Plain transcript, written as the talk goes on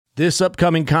This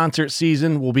upcoming concert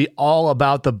season will be all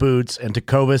about the boots, and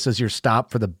Tecovas is your stop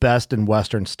for the best in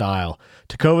Western style.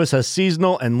 Tecovas has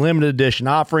seasonal and limited edition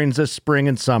offerings this spring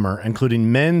and summer,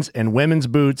 including men's and women's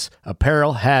boots,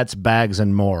 apparel, hats, bags,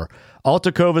 and more. All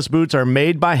Tecovas boots are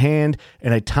made by hand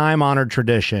in a time-honored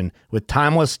tradition with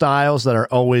timeless styles that are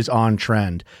always on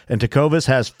trend. And Tecovas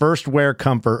has first wear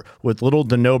comfort with little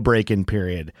to no break-in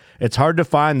period. It's hard to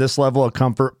find this level of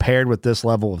comfort paired with this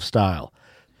level of style.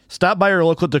 Stop by your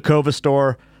local Tecovas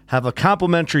store, have a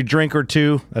complimentary drink or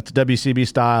two, that's WCB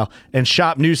style, and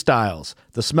shop new styles.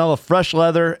 The smell of fresh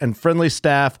leather and friendly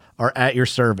staff are at your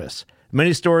service.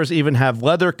 Many stores even have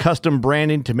leather custom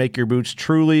branding to make your boots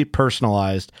truly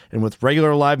personalized. And with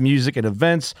regular live music and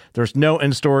events, there's no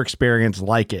in-store experience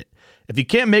like it. If you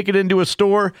can't make it into a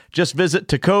store, just visit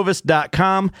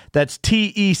tecovas.com. That's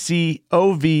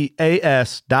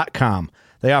TECOVAS.com.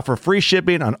 They offer free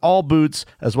shipping on all boots,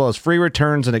 as well as free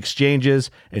returns and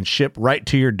exchanges, and ship right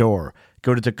to your door.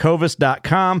 Go to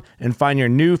tecovas.com and find your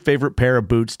new favorite pair of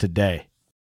boots today.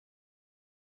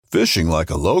 Fishing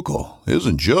like a local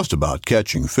isn't just about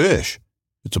catching fish.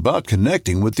 It's about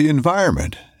connecting with the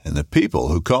environment and the people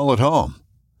who call it home.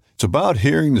 It's about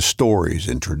hearing the stories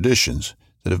and traditions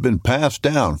that have been passed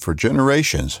down for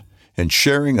generations and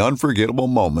sharing unforgettable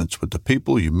moments with the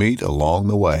people you meet along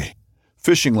the way.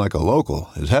 Fishing like a local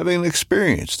is having an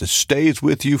experience that stays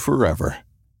with you forever.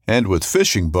 And with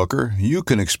Fishing Booker, you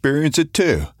can experience it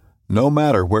too, no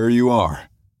matter where you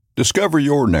are. Discover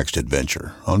your next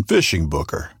adventure on Fishing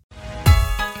Booker.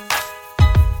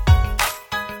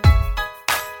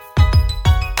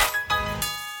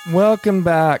 Welcome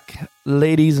back,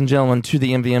 ladies and gentlemen, to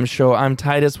the MVM show. I'm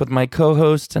Titus with my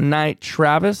co-host tonight,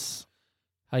 Travis.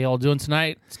 How y'all doing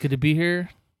tonight? It's good to be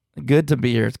here. Good to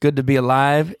be here. It's good to be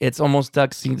alive. It's almost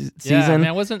duck season. Yeah,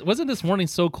 man, wasn't this morning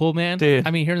so cool, man? Dude.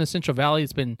 I mean, here in the Central Valley,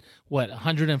 it's been,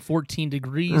 114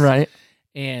 degrees? Right.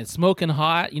 And smoking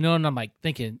hot, and I'm like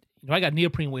thinking, I got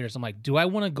neoprene waders. I'm like, do I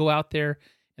want to go out there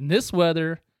in this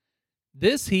weather,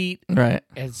 this heat, right,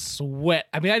 and sweat?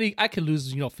 I mean, I could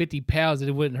lose, 50 pounds and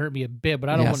it wouldn't hurt me a bit, but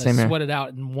I don't want to sweat it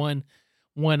out in one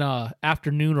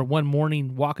afternoon or one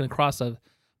morning walking across a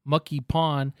mucky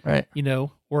pond, right?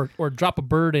 Or drop a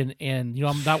bird and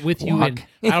I'm not with you Walk.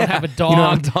 and I don't have a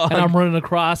dog, and I'm running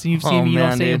across and you've seen me,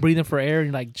 dude. breathing for air and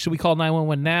you're like, should we call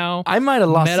 911 now? I might have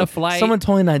lost someone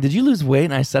told me, did you lose weight?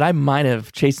 And I said, I might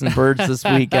have chasing birds this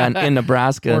week in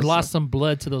Nebraska. Or lost some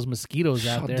blood to those mosquitoes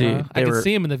out there. Dude, I could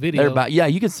see them in the video.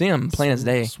 You could see them plain as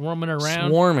day. Swarming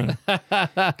around. Swarming.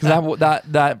 Because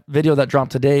that video that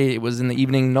dropped today, it was in the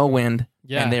evening, no wind.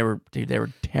 Yeah. And they were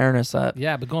tearing us up.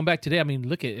 Yeah, but going back today, I mean,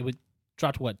 look, it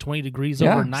dropped 20 degrees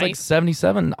yeah, overnight. It's like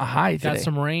 77 a high today. Got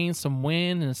some rain, some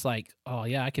wind, and it's like, oh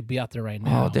yeah, I could be out there right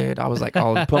now. Oh, dude, I was like,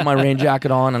 I'll put my rain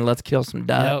jacket on and let's kill some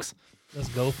ducks. Yep. Let's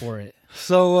go for it.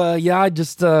 So I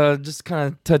just kind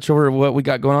of touch over what we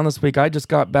got going on this week. I just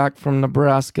got back from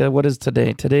Nebraska. What is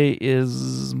today? Today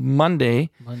is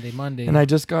Monday. Monday. And I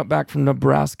just got back from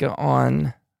Nebraska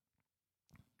on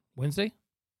Wednesday.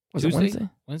 Was Tuesday? it Wednesday?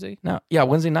 Wednesday? No, yeah,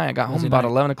 Wednesday night. I got home about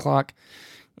 11 o'clock.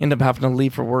 Ended up having to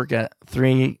leave for work at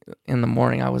 3 in the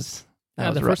morning.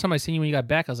 The first time I seen you when you got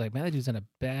back, I was like, man, that dude's in a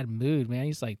bad mood, man.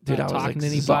 He's like not talking to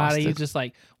anybody. He's just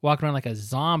like walking around like a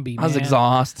zombie, man. I was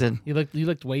exhausted. You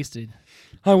looked wasted.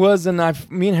 I was, and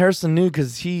me and Harrison knew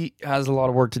because he has a lot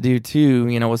of work to do too,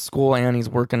 with school, and he's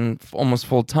working almost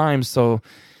full time. So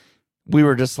we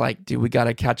were just like, dude, we got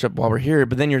to catch up while we're here.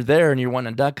 But then you're there and you're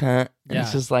wanting a duck hunt. And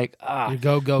it's just like, You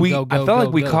go. I felt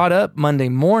like we caught up Monday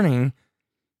morning.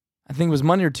 I think it was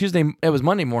Monday or Tuesday. It was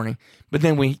Monday morning. But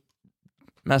then we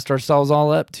messed ourselves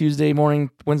all up Tuesday morning,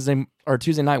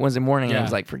 Tuesday night, Wednesday morning. And I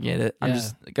was like, forget it. I'm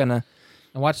just going to.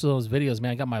 I watched those videos,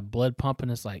 man. I got my blood pumping.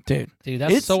 It's like, dude,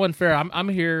 that's it's so unfair. I'm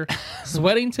here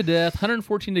sweating to death,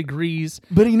 114 degrees.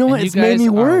 But you know what? It's made me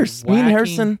worse. Me and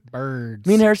Harrison are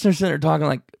sitting there talking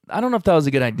like, I don't know if that was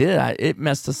a good idea. It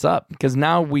messed us up because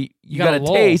now you got a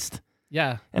taste.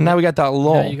 Yeah. And now we got that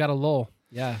lull. Yeah, you got a lull.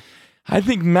 Yeah. I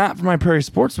think Matt from My Prairie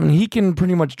Sportsman, he can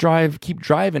pretty much keep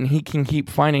driving. He can keep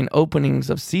finding openings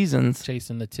of seasons.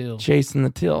 Chasing the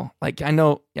till. Like, I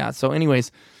know. Yeah. So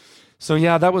anyways,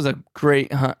 that was a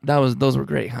great hunt. Those were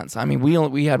great hunts. I mean,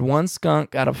 we had one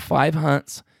skunk out of 5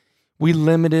 hunts. We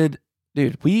limited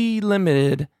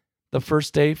the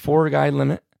first day 4-guy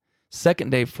limit, second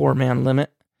day 4-man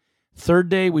limit. Third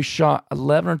day we shot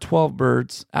 11 or 12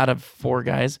 birds out of 4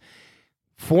 guys.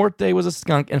 Fourth day was a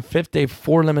skunk, and fifth day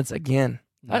 4 limits again.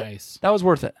 Nice. That was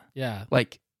worth it. Yeah. I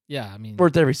mean,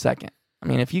 worth every second. I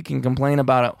mean, if you can complain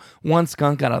about one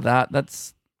skunk out of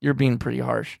that, you're being pretty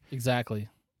harsh. Exactly.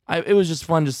 It was just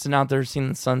fun just sitting out there seeing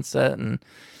the sunset and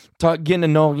getting to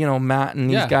know, Matt and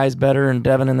these guys better, and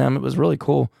Devin and them. It was really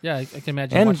cool. Yeah, I can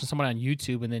imagine watching someone on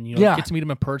YouTube and then get to meet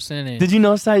them in person. And did you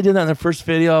notice how I did that in the first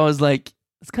video? I was like,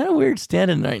 it's kind of weird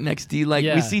standing right next to you. Like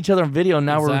we see each other on video, and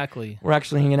now we're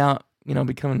actually hanging out.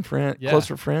 Becoming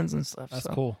closer friends and stuff. That's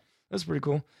cool. That's pretty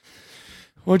cool.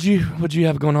 What'd you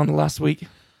have going on the last week?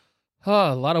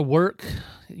 A lot of work.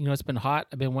 It's been hot.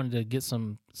 I've been wanting to get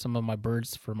some of my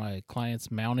birds for my clients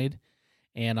mounted.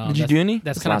 And did you do any?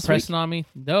 That's kind of pressing on me.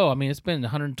 No, I mean it's been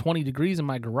 120 degrees in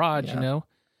my garage,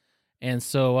 and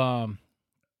so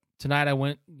tonight I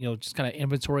went, just kind of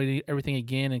inventoried everything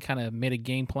again and kind of made a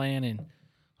game plan and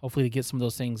hopefully to get some of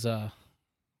those things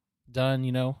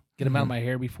done. Get them out of my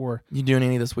hair before you doing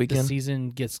any this weekend. The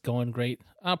season gets going great.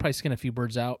 I'll probably skin a few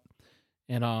birds out,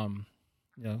 and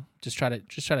just try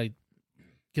to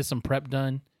get some prep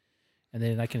done. And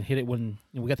then I can hit it when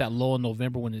we got that lull in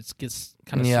November when it gets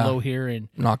kind of slow here and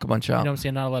knock a bunch out. You know what I'm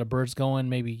saying? Not a lot of birds going.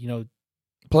 Maybe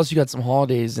Plus, you got some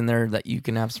holidays in there that you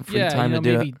can have some free time to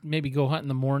do it. Maybe go hunt in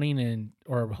the morning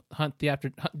or hunt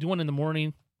do one in the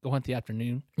morning. Go hunt the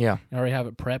afternoon. Yeah, and already have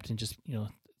it prepped and just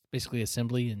basically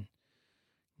assembly and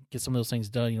get some of those things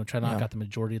done. Try to knock out the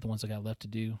majority of the ones I got left to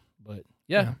do. But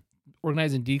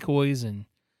organizing decoys and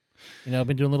I've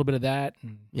been doing a little bit of that.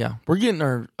 And, we're getting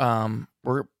our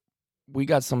we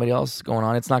got somebody else going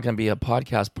on. It's not going to be a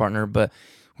podcast partner, but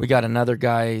we got another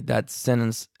guy that's sent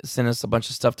us a bunch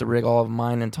of stuff to rig all of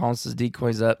mine and Thomas's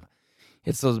decoys up.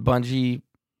 It's those bungee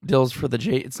deals for the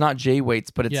J. It's not J weights,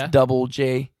 but it's double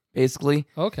J basically.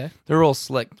 Okay, they're real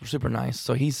slick. They're super nice.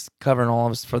 So he's covering all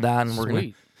of us for that, and we're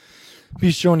gonna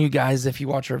be showing you guys. If you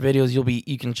watch our videos,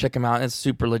 you can check them out. It's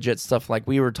super legit stuff. Like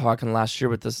we were talking last year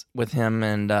with him,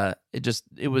 and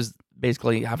it was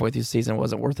basically halfway through the season. It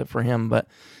wasn't worth it for him, but.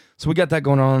 So we got that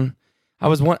going on. I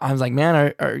was like,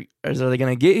 man, are they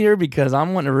gonna get here? Because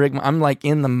I'm wanting to rig. I'm like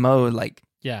in the mode, like,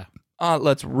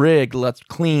 let's rig, let's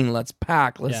clean, let's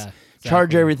pack, let's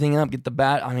charge everything up, get the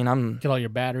bat. I mean, get all your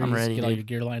batteries, I'm ready, get all your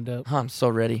gear lined up. I'm so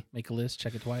ready. Make a list,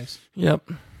 check it twice. Yep,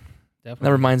 definitely.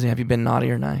 That reminds me. Have you been naughty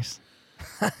or nice?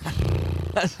 That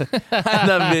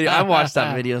video. I watched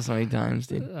that video so many times,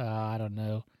 dude. I don't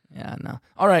know. Yeah, no.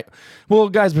 All right. Well,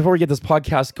 guys, before we get this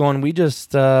podcast going, we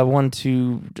just want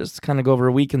to just kind of go over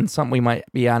a week and something we might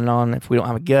be adding on if we don't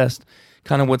have a guest,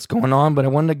 kind of what's going on. But I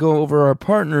wanted to go over our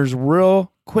partners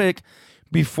real quick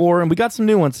before, and we got some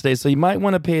new ones today, so you might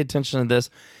want to pay attention to this.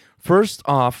 First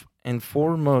off and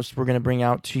foremost, we're going to bring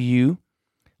out to you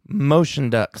Motion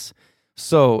Ducks.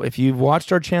 So if you've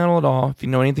watched our channel at all, if you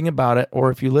know anything about it,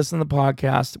 or if you listen to the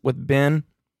podcast with Ben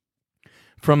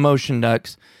from Motion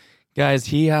Ducks, guys,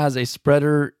 he has a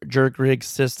spreader jerk rig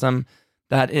system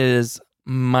that is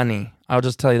money. I'll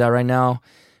just tell you that right now.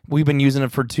 We've been using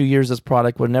it for 2 years, this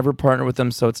product. We'll never partner with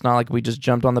them, so it's not like we just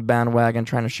jumped on the bandwagon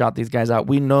trying to shout these guys out.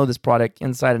 We know this product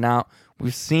inside and out.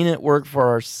 We've seen it work for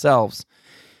ourselves.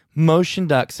 Motion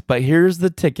Ducks, but here's the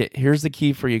ticket. Here's the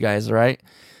key for you guys, all right?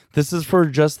 This is for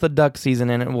just the duck season,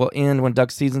 and it will end when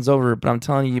duck season's over, but I'm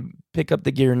telling you, pick up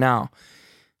the gear now.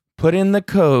 Put in the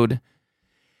code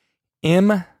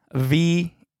MVM.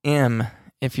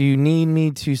 If you need me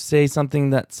to say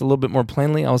something that's a little bit more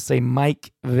plainly, I'll say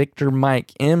Mike, Victor,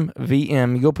 Mike,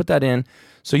 MVM. You go put that in.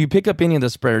 So you pick up any of the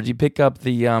spreaders. You pick up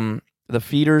the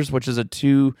feeders, which is a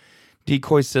 2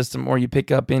 decoy system, or you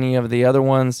pick up any of the other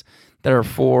ones that are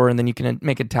 4, and then you can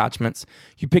make attachments.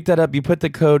 You pick that up, you put the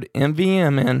code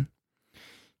MVM in,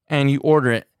 and you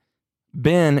order it.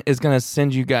 Ben is going to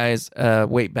send you guys a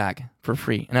weight bag for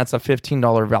free, and that's a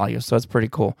 $15 value, so that's pretty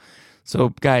cool. So,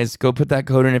 guys, go put that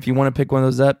code in. If you want to pick one of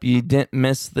those up, you didn't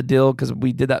miss the deal because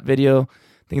we did that video.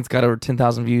 I think it's got over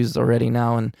 10,000 views already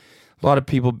now, and a lot of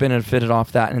people benefited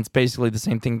off that, and it's basically the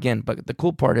same thing again. But the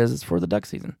cool part is it's for the duck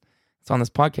season. It's on this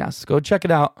podcast. Go check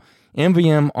it out.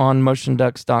 MVM on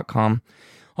motionducks.com.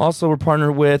 Also, we're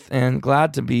partnered with and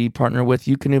glad to be partnered with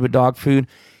Eukanuba Dog Food.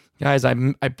 Guys,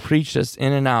 I preach this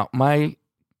in and out. My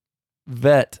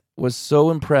vet was so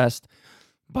impressed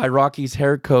by Rocky's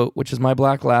hair coat, which is my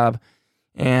black lab,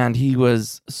 and he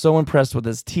was so impressed with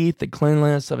his teeth, the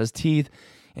cleanliness of his teeth,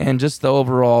 and just the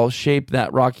overall shape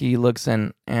that Rocky looks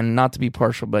in. And not to be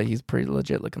partial, but he's a pretty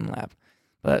legit looking lab.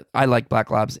 But I like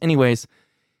black labs. Anyways,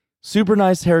 super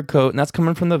nice hair coat, and that's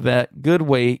coming from the vet. Good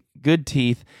weight, good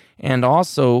teeth. And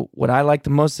also, what I like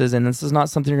the most is, and this is not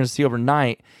something you're going to see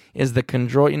overnight, is the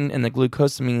chondroitin and the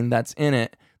glucosamine that's in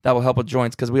it that will help with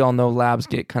joints, because we all know labs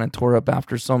get kind of tore up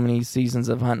after so many seasons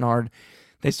of hunting hard.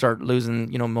 They start losing,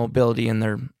 mobility in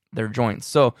their joints.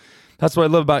 So that's what I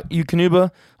love about Eukanuba.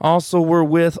 Also, we're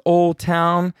with Old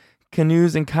Town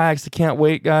Canoes and Kayaks. I can't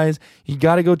wait, guys. You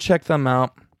got to go check them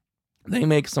out. They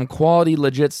make some quality,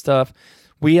 legit stuff.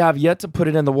 We have yet to put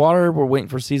it in the water. We're waiting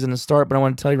for season to start, but I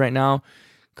want to tell you right now,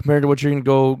 compared to what you're going to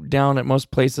go down at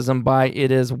most places and buy,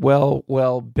 it is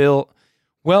well built,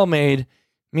 well made.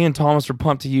 Me and Thomas are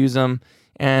pumped to use them.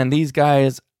 And these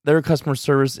guys, their customer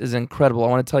service is incredible. I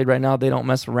want to tell you right now, they don't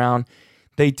mess around.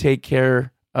 They take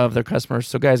care of their customers.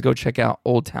 So guys, go check out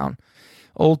Old Town.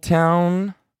 Old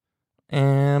Town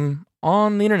on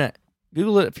the internet.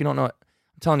 Google it if you don't know it.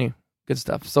 I'm telling you, good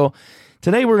stuff. So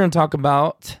today we're going to talk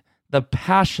about the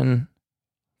passion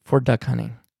for duck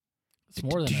hunting. It's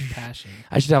more than a passion.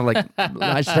 I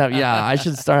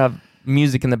should start have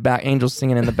music in the back, angels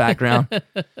singing in the background.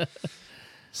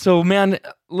 So, man,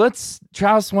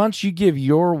 Travis, why don't you give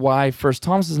your why first?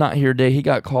 Thomas is not here today. He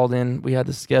got called in. We had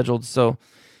this scheduled. So,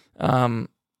 why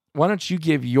don't you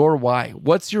give your why?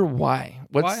 What's your why?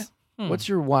 What's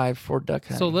your why for duck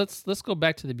hunting? So let's go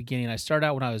back to the beginning. I started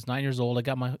out when I was 9 years old. I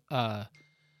got my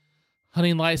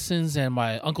hunting license, and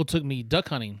my uncle took me duck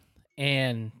hunting.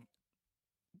 And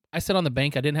I sat on the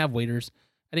bank. I didn't have waders.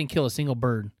 I didn't kill a single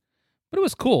bird, but it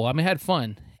was cool. I mean, I had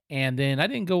fun. And then I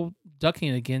didn't go ducking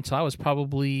again until I was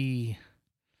probably,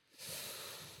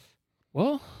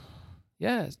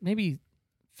 maybe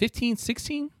 15,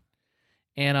 16.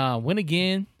 And went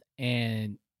again,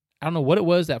 and I don't know what it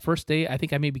was that first day. I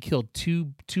think I maybe killed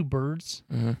two birds.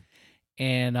 Mm-hmm.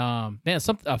 And man,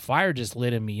 a fire just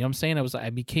lit in me. You know what I'm saying? I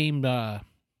became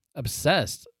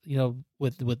obsessed,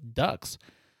 with ducks.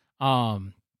 I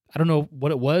don't know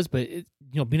what it was, but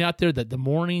being out there the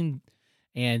morning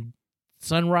and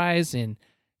sunrise and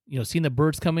seeing the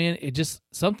birds come in, it just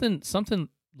something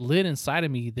lit inside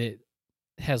of me that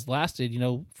has lasted,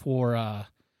 for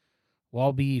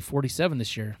I'll be 47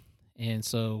 this year, and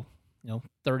so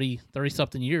 30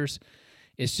 something years.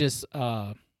 It's just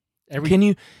can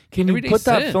you put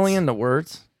that feeling into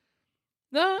words?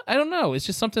 No, I don't know. It's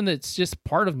just something that's just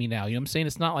part of me now. You know what I'm saying?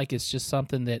 It's not like it's just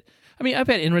something that, I mean, I've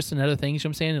had interest in other things, you know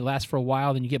what I'm saying? It lasts for a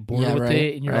while, then you get bored with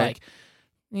it, and you're like,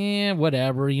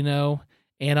 whatever,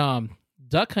 And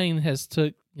duck hunting has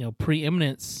took,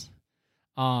 preeminence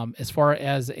as far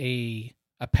as a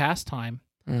pastime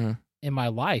in my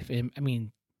life. And I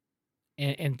mean,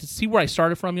 and to see where I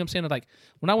started from, you know what I'm saying? Like,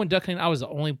 when I went duck hunting, I was the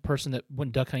only person that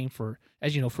went duck hunting for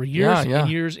years and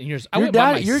years and years. Your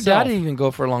dad didn't even go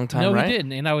for a long time, right? No, he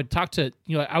didn't. And I would talk to,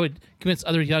 I would convince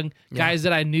other young guys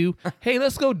that I knew, hey,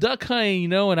 let's go duck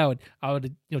hunting, and I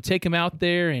would take them out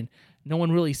there, and no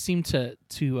one really seemed to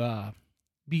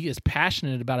be as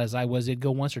passionate about it as I was. They'd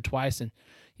go once or twice and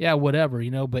whatever,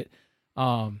 but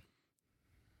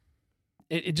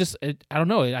it just, I don't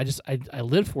know. I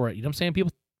lived for it. You know what I'm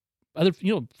saying? Other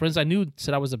friends I knew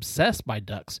said I was obsessed by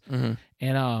ducks. Mm-hmm.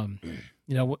 And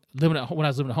when I was living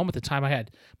at home at the time,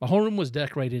 my whole room was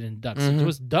decorated in ducks. Mm-hmm. It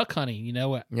was duck hunting.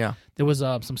 Yeah. There was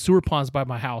some sewer ponds by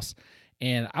my house,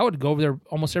 and I would go over there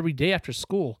almost every day after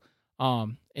school,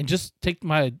 and just take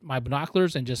my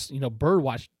binoculars and just bird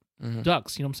watch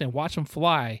ducks. You know what I'm saying? Watch them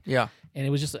fly. Yeah. And it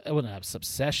was an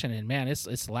obsession, and man,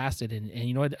 it's lasted,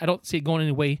 and I don't see it going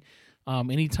anyway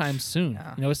anytime soon.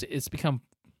 Yeah. It's become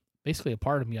basically a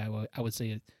part of me. I would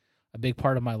say a big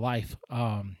part of my life.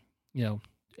 And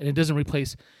it doesn't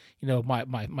replace,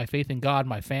 my faith in God,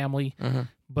 my family,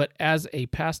 but as a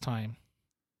pastime,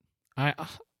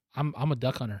 I'm a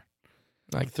duck hunter,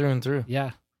 like through and through.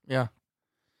 Yeah. Yeah.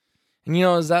 And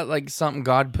is that like something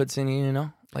God puts in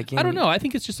you? Like I don't know. I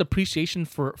think it's just appreciation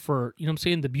for what I'm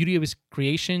saying, the beauty of His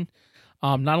creation.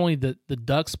 Not only the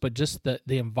ducks, but just the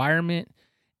environment,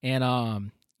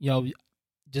 and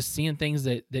just seeing things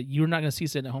that you're not going to see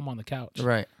sitting at home on the couch.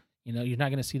 Right. You're not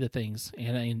going to see the things.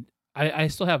 And I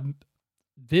still have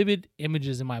vivid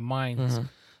images in my mind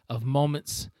of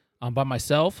moments by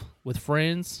myself, with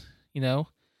friends.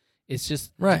 It's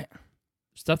just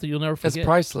stuff that you'll never forget. It's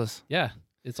priceless. Yeah.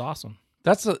 It's awesome.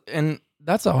 That's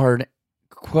a hard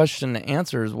question to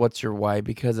answer, is what's your why?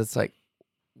 Because it's like,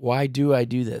 why do I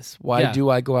do this? Why do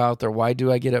I go out there? Why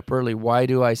do I get up early? Why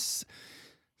do I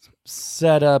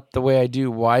set up the way I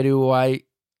do? Why do I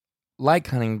like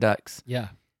hunting ducks? Yeah.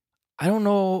 I don't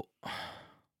know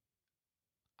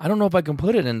if I can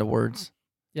put it into words.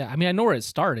 Yeah. I mean, I know where it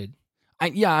started. I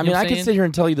can sit here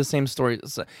and tell you the same story.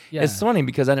 It's funny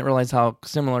because I didn't realize how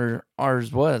similar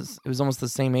ours was. It was almost the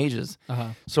same ages.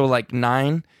 So like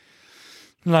 9,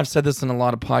 and I've said this in a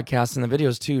lot of podcasts and the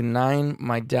videos too. 9,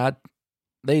 my dad,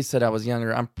 they said I was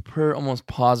younger. I'm almost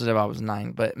positive I was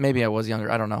 9, but maybe I was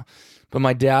younger. I don't know. But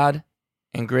my dad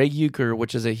and Greg Euchre,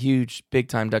 which is a huge,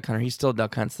 big-time duck hunter, he still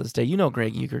duck hunts to this day. You know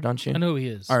Greg Euchre, don't you? I know who he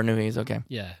is. Or knew he is, okay.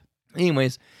 Yeah.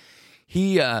 Anyways,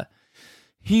 he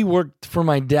worked for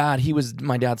my dad. He was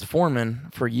my dad's foreman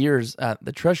for years at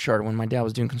the truss yard when my dad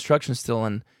was doing construction still,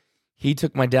 and he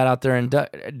took my dad out there and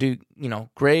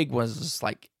Greg was just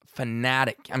like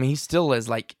fanatic. I mean, he still is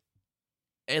like.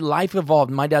 Life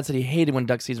evolved. My dad said he hated when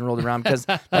duck season rolled around because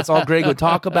that's all Greg would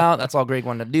talk about. That's all Greg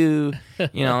wanted to do,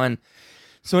 And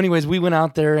so, anyways, we went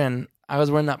out there, and I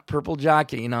was wearing that purple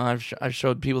jacket. I've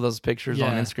showed people those pictures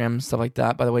on Instagram and stuff like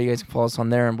that. By the way, you guys can follow us on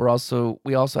there, and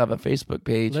we also have a Facebook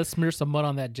page. Let's smear some mud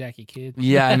on that jacket, kid.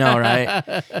 Yeah, I know, right?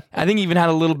 I think even had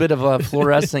a little bit of a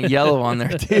fluorescent yellow on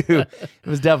there too. It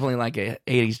was definitely like a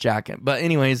 '80s jacket. But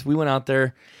anyways, we went out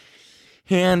there.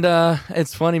 And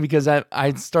it's funny because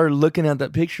I started looking at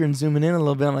that picture and zooming in a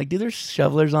little bit. I'm like, dude, there's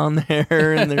shovelers on there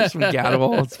and there's some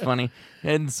Gatable. It's funny.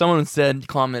 And someone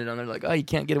commented on there like, oh, you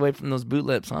can't get away from those boot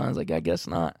lips, huh? I was like, I guess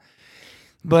not.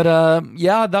 But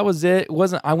yeah, that was it.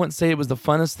 I wouldn't say it was the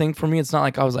funnest thing for me. It's not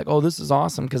like I was like, oh, this is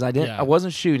awesome, because I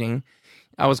wasn't shooting.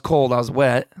 I was cold. I was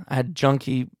wet. I had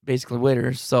junky, basically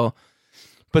witters. So,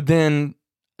 but then.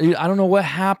 I don't know what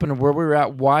happened or where we were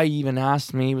at, why you even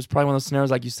asked me. It was probably one of those scenarios,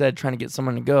 like you said, trying to get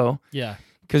someone to go. Yeah.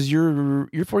 Because you're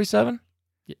 47?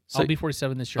 Yeah, I'll be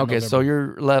 47 this year. Okay, so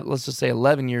you're, let's just say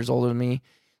 11 years older than me.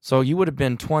 So you would have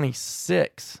been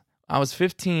 26. I was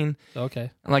 15. Okay.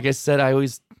 And like I said,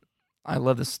 I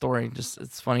love this story. Just,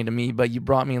 it's funny to me. But you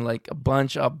brought me like a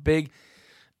bunch of big...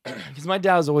 Because my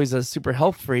dad was always a super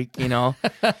health freak, We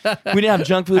didn't have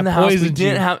junk food in the house. We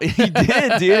didn't have. He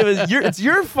did, dude. It's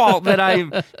your fault that I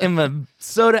am a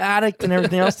soda addict and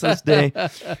everything else to this day.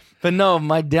 But no,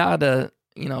 my dad.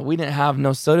 We didn't have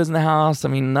no sodas in the house. I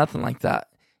mean, nothing like that.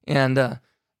 And I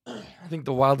think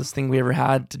the wildest thing we ever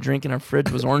had to drink in our fridge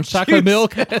was orange chocolate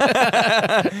milk.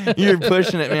 You're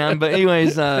pushing it, man. But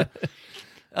anyways.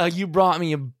 You brought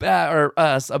me a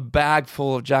bag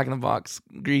full of Jack in the Box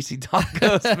greasy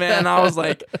tacos, man. I was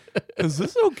like, is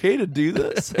this okay to do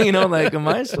this? Like, am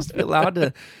I supposed to be allowed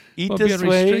to eat this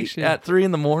way at 3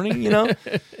 a.m,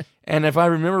 And if I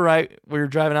remember right, we were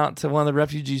driving out to one of the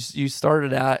refuges you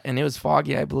started at, and it was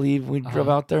foggy, I believe. We drove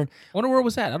out there. I wonder where it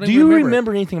was at. Do you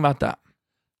remember anything about that?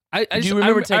 I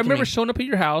remember showing up at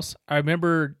your house. I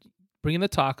remember bringing the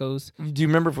tacos. Do you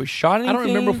remember if we shot anything? I don't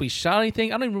remember if we shot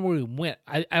anything. I don't even remember where we went.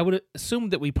 I would assume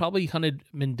that we probably hunted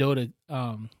Mendota,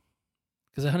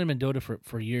 because I hunted Mendota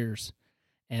for years,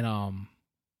 and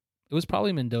it was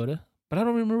probably Mendota, but I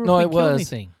don't remember if we killed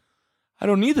anything. I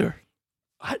don't either.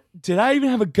 Did I even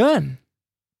have a gun?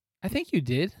 I think you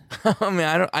did. I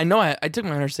mean, I know I took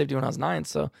my hunter safety when I was 9,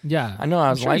 so yeah, I know I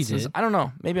was licensed. I don't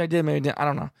know. Maybe I did. Maybe I didn't. I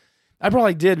don't know. I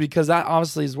probably did, because that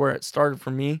obviously is where it started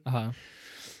for me.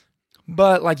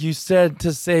 But like you said,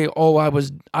 to say, oh, I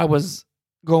was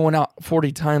going out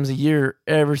 40 times a year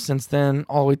ever since then,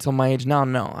 all the way till my age now.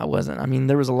 No, I wasn't. I mean,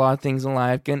 there was a lot of things in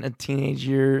life. Getting a teenage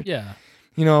year,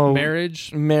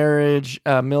 marriage,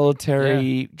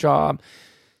 military job.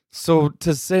 So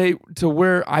to say to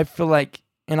where I feel like,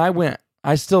 and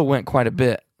I still went quite a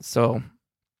bit. So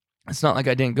it's not like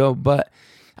I didn't go, but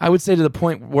I would say to the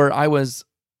point where I was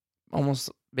almost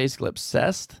basically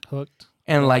obsessed, hooked.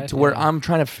 And like to where I'm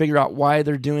trying to figure out why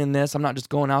they're doing this. I'm not just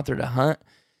going out there to hunt,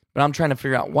 but I'm trying to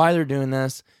figure out why they're doing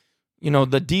this.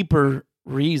 The deeper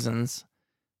reasons.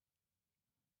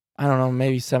 I don't know,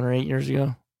 maybe 7 or 8 years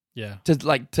ago. Yeah.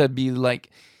 To be like,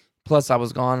 plus I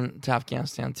was gone to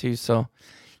Afghanistan too, so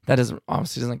that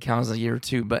obviously doesn't count as a year or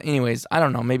two. But anyways, I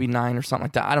don't know, maybe 9 or something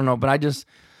like that. I don't know, but I just.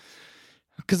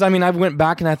 Because, I mean, I went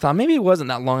back and I thought maybe it wasn't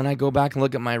that long. And I go back and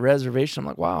look at my reservation. I'm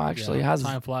like, wow, actually, it has.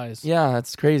 Time flies. Yeah,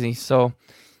 it's crazy. So,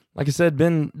 like I said,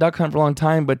 been duck hunting for a long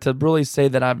time. But to really say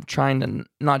that I'm trying to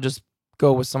not just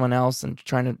go with someone else and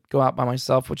trying to go out by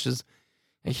myself, which is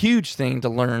a huge thing to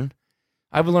learn.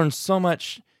 I've learned so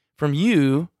much from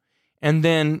you. And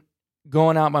then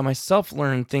going out by myself,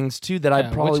 learning things, too, that I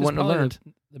probably wouldn't have learned.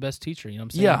 The best teacher, you know what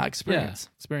I'm saying? Yeah, experience.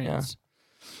 Yeah, experience. Yeah.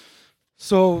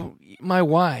 So my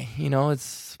why,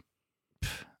 it's,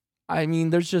 I mean,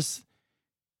 there's just,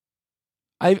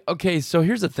 okay, so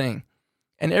here's the thing,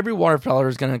 and every waterfowler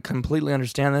is going to completely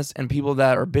understand this, and people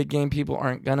that are big game people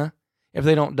aren't gonna, if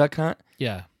they don't duck hunt.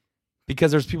 Yeah.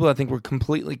 Because there's people that think we're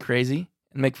completely crazy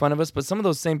and make fun of us, but some of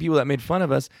those same people that made fun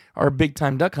of us are big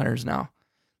time duck hunters now,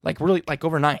 like really, like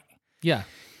overnight. Yeah.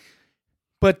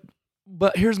 But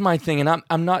here's my thing, and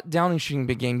I'm not downing shooting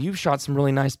big game. You've shot some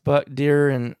really nice deer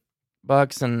and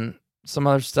bucks and some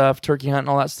other stuff, turkey hunt and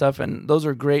all that stuff, and those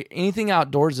are great. Anything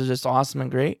outdoors is just awesome and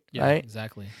great, right?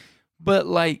 Exactly. But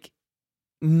like,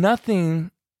 nothing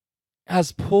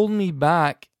has pulled me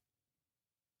back,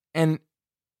 and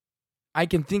I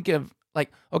can think of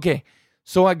like, okay,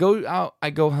 so I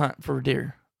go hunt for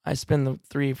deer. I spend the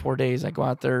 3 or 4 days. I go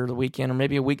out there the weekend or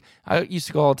maybe a week. I used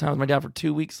to go all the time with my dad for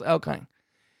 2 weeks elk hunting,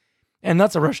 and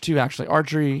that's a rush too. Actually,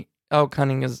 archery elk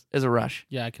hunting is a rush.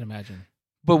 Yeah, I can imagine.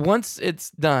 But once it's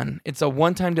done, it's a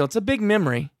one-time deal. It's a big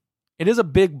memory. It is a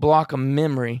big block of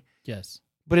memory, Yes.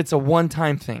 but it's a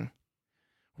one-time thing.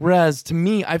 Whereas to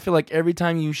me, I feel like every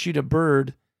time you shoot a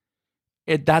bird,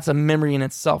 that's a memory in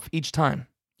itself each time.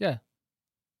 Yeah.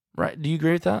 Right. Do you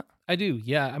agree with that? I do.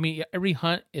 Yeah. I mean, every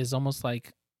hunt is almost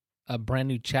like a brand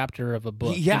new chapter of a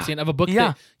book. You know what I'm saying? Of a book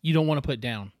that you don't want to put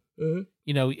down. Mm-hmm.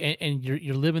 You know, and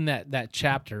you're living that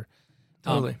chapter.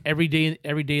 Totally. Every day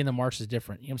in the marsh is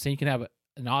different. You know what I'm saying? You can have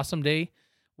an awesome day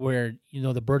where, you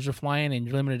know, the birds are flying and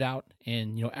you're limited out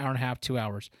in, you know, hour and a half, 2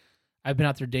 hours. I've been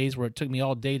out there days where it took me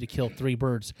all day to kill 3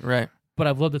 birds. Right. But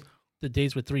I've loved the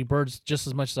days with 3 birds just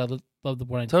as much as I loved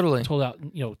when I Totally. told out,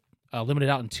 you know, limited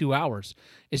out in 2 hours.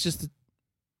 It's just, you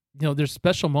know, there's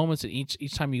special moments at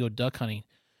each time you go duck hunting.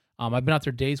 I've been out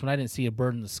there days when I didn't see a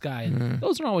bird in the sky. And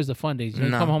those aren't always the fun days. You know,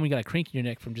 you come home, you got a crink in your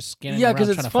neck from just scanning around. Yeah, because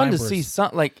it's fun to birds. see some,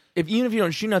 like, even if you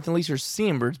don't shoot nothing, at least you're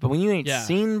seeing birds. But when you ain't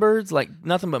seen birds, like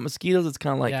nothing but mosquitoes, it's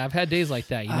kind of like, yeah, I've had days like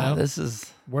that, you know.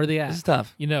 Where are they at? This is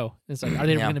tough. You know, it's like, are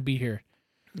they ever Yeah. going to be here?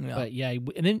 Yeah. But yeah,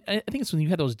 and then I think it's when you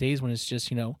have those days when it's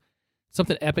just, you know,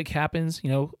 something epic happens,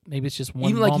 you know, maybe it's just one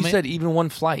even like moment. you said, even one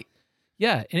flight.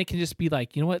 Yeah, and it can just be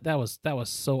like, you know what, that was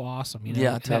so awesome. You know,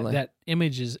 Yeah, totally. that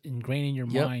image is ingrained in your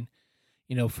mind,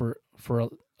 you know, for a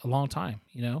long time,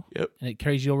 you know. Yep. And it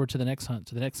carries you over to the next hunt,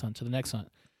 to the next hunt, to the next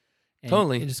hunt. And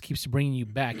Totally. It just keeps bringing you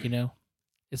back, you know.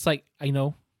 It's like, you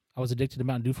know, I was addicted to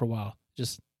Mountain Dew for a while.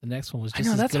 Just the next one was just I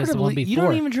know, as that's good hard as to the one believe. before. You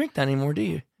don't even drink that anymore, do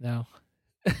you? No.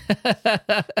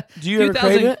 Do you ever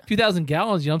crave it? A few thousand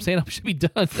gallons, you know what I'm saying? I should be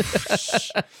done.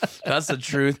 That's the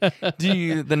truth. Do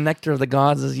you, the nectar of the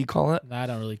gods, as you call it? No, I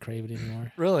don't really crave it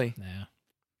anymore. Really?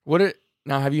 Nah.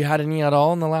 Now, have you had any at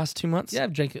all in the last 2 months? Yeah,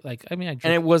 I've drank it. Like, I mean, I drank,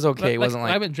 And it was okay. It like, wasn't I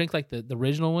like, haven't drank like the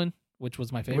original one, which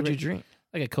was my favorite. what'd you drink?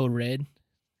 Like a Code Red.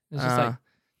 It's just like,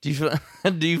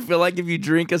 do you feel like if you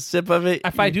drink a sip of it?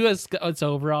 if I do, it's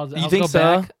over. I'll You think go so?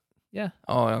 back. Yeah.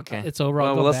 Oh, okay. It's over. Well,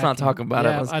 I'll go let's back not talk about it.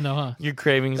 yeah, Let's- I know, huh? Your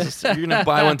cravings. You're going to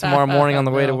buy one tomorrow morning on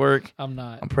the way to No. work. I'm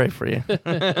not. I'll pray for you.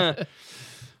 Yeah.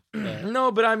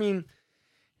 No, but I mean,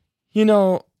 you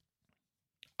know,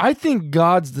 I think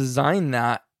God's designed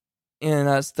that in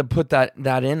us to put that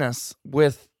in us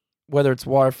with whether it's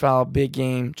waterfowl, big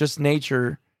game, just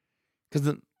nature. Because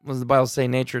what does the Bible say?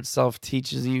 Nature itself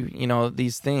teaches you, you know,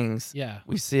 these things. Yeah.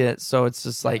 We see it. So it's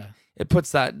just like, it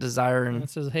puts that desire in. And it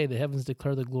says, hey, the heavens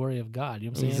declare the glory of God. You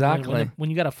know what I'm saying? Exactly. When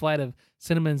you got a flight of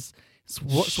cinnamons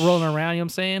swirling around, you know what I'm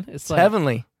saying? It's like,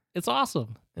 heavenly. it's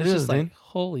awesome. It It's is, just like, dude.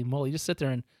 holy moly. You just sit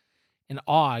there in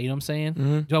awe, you know what I'm saying?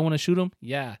 Mhm. Do I want to shoot them?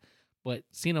 Yeah. But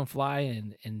seeing them fly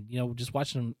and you know, just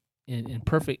watching them in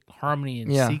perfect harmony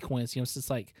and Yeah. sequence, you know, it's just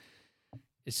like,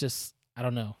 it's just, I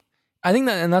don't know. I think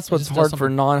that, and that's It what's just does hard for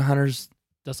something- non-hunters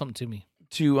Does something to me.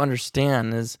 to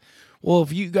understand is, well,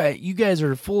 if you guys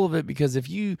are full of it, because if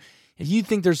you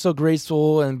think they're so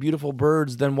graceful and beautiful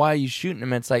birds, then why are you shooting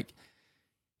them? It's like,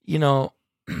 you know,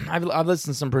 I've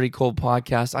listened to some pretty cool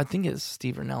podcasts. I think it's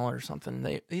Steve Rinella or something.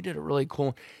 They did a really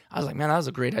cool. I was like, man, that was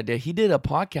a great idea. He did a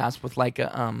podcast with like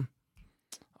a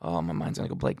oh, my mind's gonna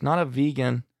go blank. Not a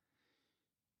vegan.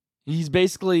 He's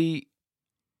basically,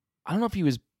 I don't know if he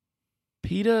was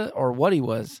PETA or what he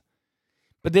was.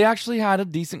 But they actually had a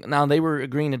decent. Now they were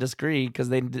agreeing to disagree because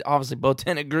they obviously both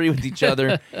didn't agree with each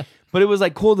other. But it was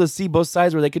like cool to see both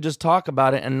sides where they could just talk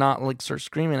about it and not like start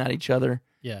screaming at each other.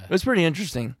 Yeah. It was pretty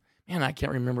interesting. Man, I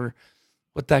can't remember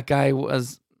what that guy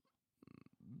was.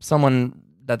 Someone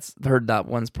that's heard that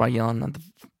one's probably yelling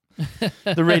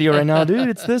at the radio right now, dude.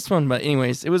 It's this one. But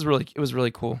anyways, it was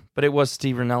really cool. But it was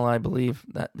Steve Rinella, I believe,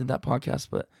 that did that podcast.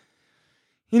 But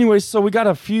anyways, so we got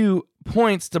a few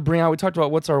points to bring out. We talked about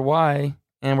what's our why.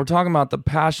 And we're talking about the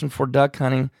passion for duck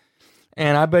hunting.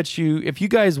 And I bet you, if you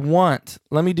guys want,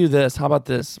 let me do this. How about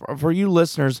this? For you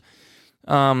listeners,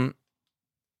 can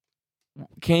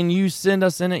you send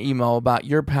us in an email about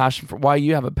your passion for why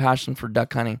you have a passion for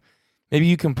duck hunting? Maybe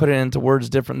you can put it into words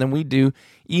different than we do.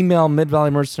 Email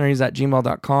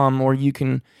midvalleymercenaries@gmail.com, or you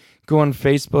can go on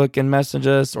Facebook and message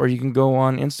us, or you can go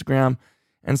on Instagram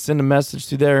and send a message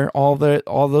through there. All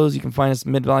those you can find us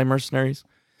Mid Valley Mercenaries.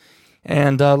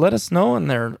 And let us know in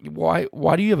there, why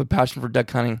do you have a passion for duck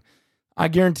hunting? I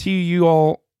guarantee you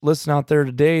all listen out there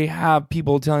today have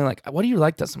people telling like, why do you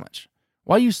like that so much?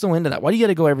 Why are you so into that? Why do you got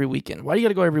to go every weekend? Why do you got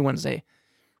to go every Wednesday?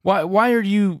 Why are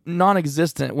you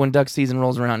non-existent when duck season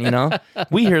rolls around, you know?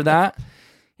 We hear that.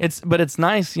 But it's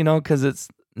nice, you know, because it's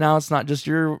not just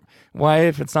your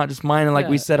wife, it's not just mine. And like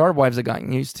we said, our wives have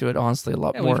gotten used to it, honestly, a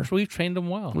lot more. We've trained them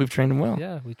well. We've trained them well.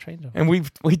 Yeah, we trained them. And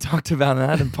we talked about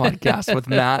that in podcast with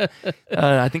Matt.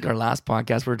 I think our last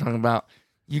podcast we were talking about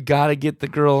you got to get the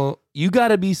girl you got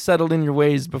to be settled in your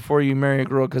ways before you marry a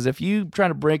girl, because if you try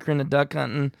to break her into duck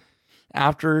hunting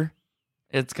after,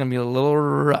 it's going to be a little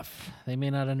rough. They may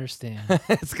not understand.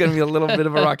 It's going to be a little bit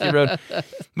of a rocky road.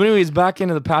 But anyways, back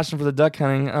into the passion for the duck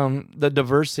hunting, the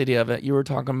diversity of it. You were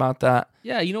talking about that.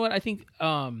 Yeah, you know what? I think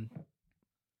duck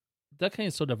hunting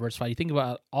is so diversified. You think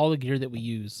about all the gear that we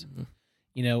use,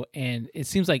 you know, and it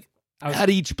seems like At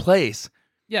each place.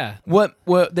 Yeah. What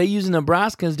they use in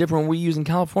Nebraska is different than what we use in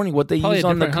California. What they Probably use a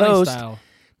on the different hunting coast, style.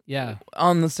 Yeah.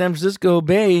 on the San Francisco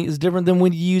Bay, is different than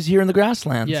what you use here in the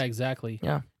grasslands. Yeah, exactly.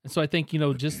 Yeah. And so I think, you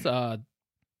know, just I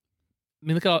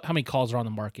mean, look at how many calls are on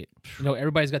the market. You know,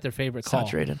 everybody's got their favorite call.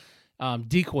 Saturated.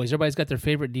 Decoys. Everybody's got their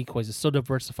favorite decoys. It's so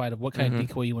diversified of what kind of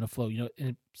decoy you want to float. You know,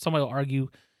 and somebody will argue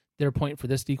their point for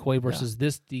this decoy versus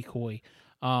this decoy.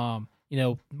 You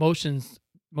know, motion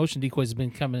decoys have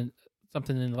been coming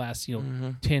something in the last,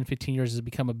 10, 15 years has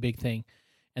become a big thing.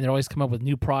 And they're always come up with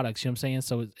new products, you know what I'm saying?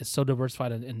 So it's so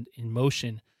diversified in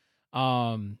motion.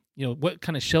 You know, what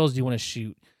kind of shells do you want to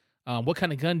shoot? What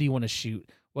kind of gun do you want to shoot?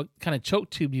 What kind of choke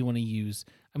tube do you want to use?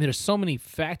 I mean, there's so many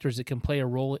factors that can play a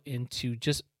role into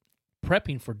just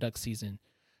prepping for duck season.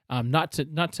 Not to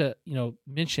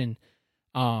mention,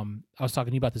 I was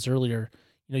talking to you about this earlier.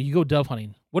 You know, you go dove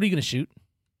hunting. What are you going to shoot?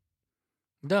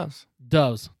 Doves.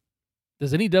 Doves.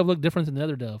 Does any dove look different than the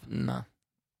other dove? No.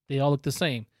 They all look the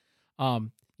same. You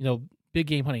know, big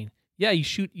game hunting. Yeah, you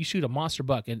shoot a monster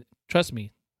buck, and trust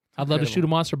me, I'd love to shoot a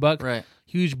monster buck. Right.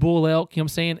 Huge bull elk, you know what I'm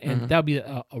saying? And that would be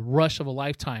a rush of a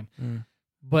lifetime.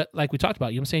 But like we talked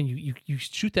about, you know what I'm saying? You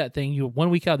shoot that thing 1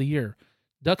 week out of the year.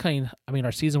 Duck hunting, I mean,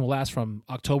 our season will last from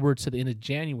October to the end of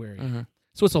January.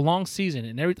 So it's a long season.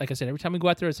 And like I said, every time we go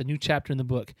out there, it's a new chapter in the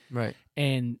book. Right.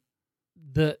 And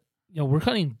we're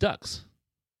hunting ducks,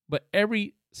 but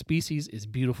every species is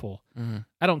beautiful.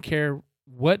 I don't care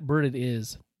what bird it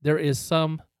is. There is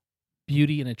some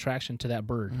beauty and attraction to that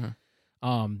bird.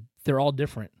 They're all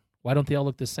different. Why don't they all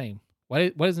look the same?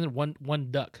 Why isn't there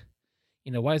one duck?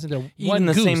 You know, why isn't there one Even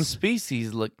the goose? same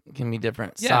species can be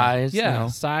different. Yeah, Size. yeah, You know,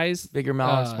 size, bigger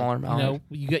mallard, smaller mallard.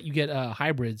 You know, you get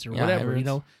hybrids or Yeah, whatever. hybrids. You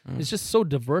know, it's just so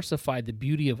diversified. The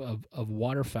beauty of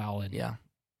waterfowl, and Yeah.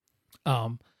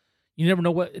 you never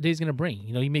know what a day's gonna bring.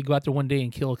 You know, you may go out there one day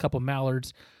and kill a couple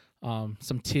mallards,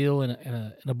 some teal,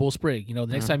 and a bull sprig. You know,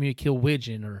 the next time you kill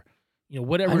widgeon or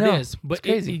whatever it is. But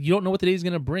crazy. you don't know what the day's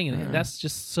gonna bring, and that's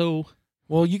just so.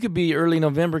 Well, you could be early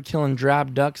November killing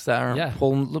drab ducks that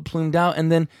aren't plumed out,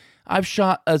 and then I've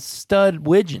shot a stud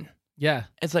widgeon. Yeah.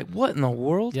 It's like, what in the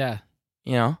world? Yeah.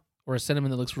 You know? Or a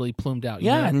cinnamon that looks really plumed out.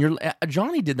 Yeah, and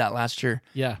Johnny did that last year.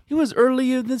 Yeah. He was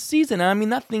early in the season. I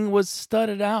mean, that thing was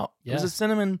studded out. Yeah. It was a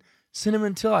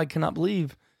cinnamon teal. I cannot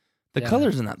believe the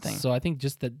colors in that thing. So I think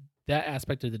just that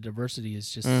aspect of the diversity is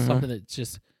just something that's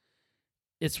just,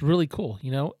 it's really cool,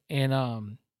 you know? And, I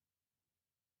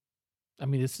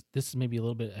mean, this is maybe a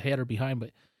little bit ahead or behind, but,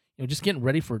 just getting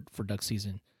ready for duck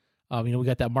season. We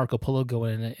got that Marco Polo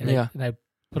going, and I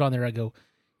put on there, I go,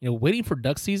 waiting for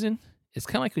duck season, it's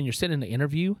kind of like when you're sitting in an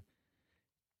interview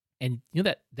and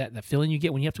that feeling you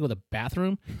get when you have to go to the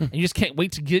bathroom and you just can't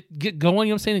wait to get going, you know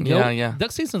what I'm saying? And go. Yeah.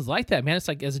 Duck season's like that, man. It's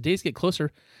like as the days get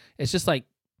closer, it's just like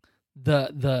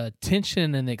the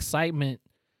tension and the excitement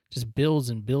just builds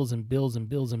and builds and builds and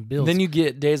builds and builds. Then you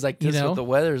get days like this with the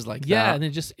weather's like that. Yeah, and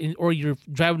then or you're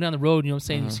driving down the road, you know what I'm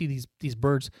saying? You see these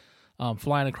birds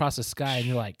flying across the sky and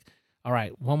you're like, all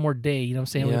right, one more day, you know what I'm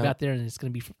saying? We'll be out there and it's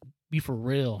going to be for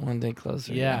real. One day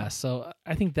closer. Yeah, so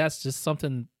I think that's just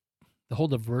something, the whole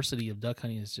diversity of duck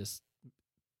hunting is just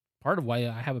part of why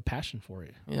I have a passion for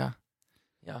it. Yeah.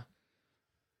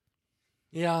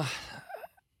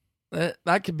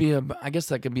 That could be I guess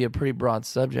that could be a pretty broad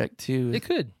subject too. It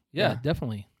could. Yeah,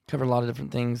 definitely. Cover a lot of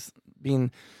different things. Being,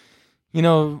 I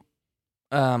don't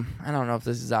know if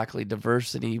this is exactly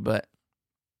diversity, but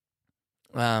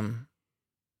not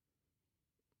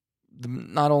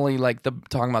only like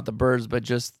talking about the birds, but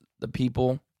just the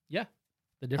people. Yeah,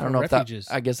 the different refuges.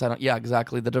 Yeah,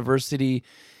 exactly. The diversity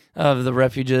of the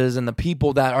refuges and the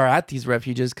people that are at these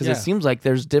refuges, because it seems like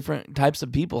there's different types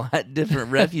of people at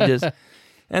different refuges.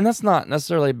 And that's not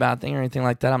necessarily a bad thing or anything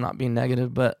like that. I'm not being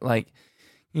negative, but like,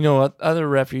 other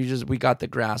refuges, we got the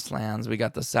grasslands, we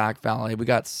got the Sac Valley, we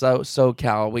got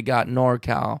SoCal, we got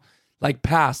NorCal, like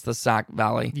past the Sac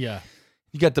Valley. Yeah.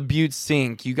 You got the Butte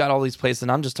Sink, you got all these places,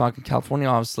 and I'm just talking California,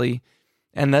 obviously.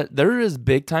 And that there is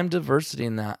big time diversity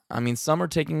in that. I mean, some are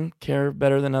taken care of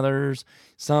better than others.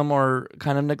 Some are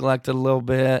kind of neglected a little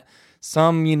bit.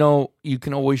 Some, you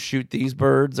can always shoot these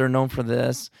birds. They're known for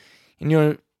this.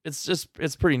 And,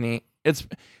 it's pretty neat.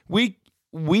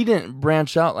 We didn't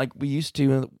branch out like we used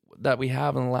to that we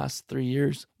have in the last 3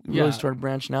 years. we really started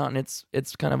branching out, and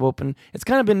it's kind of open. It's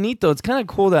kind of been neat though. It's kind of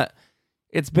cool that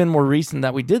it's been more recent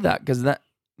that we did that, because that,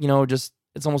 just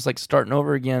it's almost like starting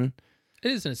over again.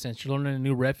 It is in a sense. You're learning a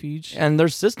new refuge, and their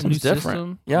system's different.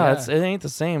 System. Yeah, it ain't the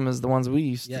same as the ones we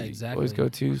used to always go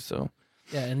to. So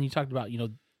yeah, and you talked about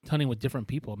hunting with different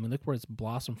people. I mean, look where it's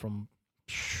blossomed from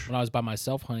when I was by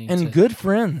myself hunting, and good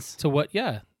friends to what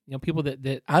people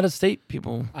that out of state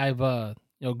people I've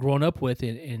grown up with,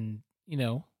 and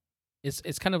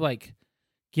it's kind of like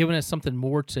giving us something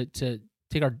more to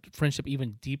take our friendship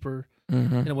even deeper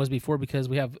than it was before, because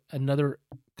we have another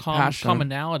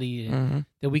commonality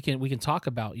that we can talk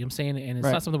about. You know what I'm saying? And it's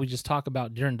not something we just talk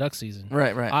about during duck season.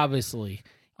 Right. Obviously.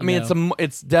 I mean,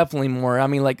 it's definitely more. I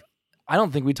mean, like, I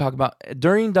don't think we talk about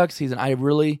during duck season. I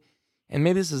really, and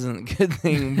maybe this isn't a good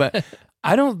thing, but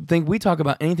I don't think we talk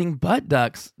about anything but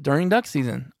ducks during duck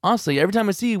season. Honestly, every time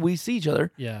we see each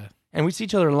other. Yeah. And we see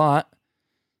each other a lot.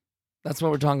 That's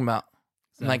what we're talking about.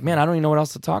 Exactly. I'm like, man, I don't even know what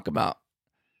else to talk about.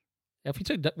 If we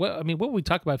took, what would we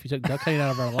talk about if we took duck hunting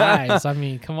out of our lives? I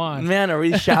mean, come on, man. Are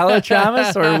we shallow,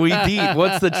 Travis, or are we deep?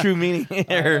 What's the true meaning here?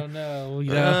 I don't know.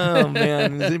 Oh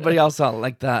man, is anybody else out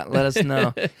like that? Let us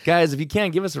know, guys. If you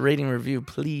can, give us a rating review,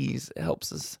 please. It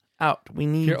helps us out. We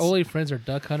need. If your only friends are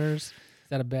duck hunters, is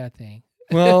that a bad thing?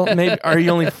 Well, maybe. Are you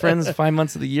only friends 5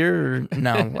 months of the year? Or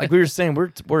no, like we were saying,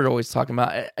 we're always talking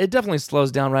about it. It definitely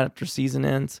slows down right after season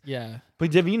ends. Yeah.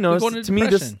 But have you noticed, to me,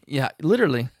 this,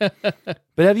 literally. But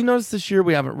have you noticed this year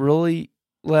we haven't really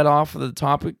let off of the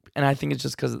topic? And I think it's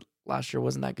just because last year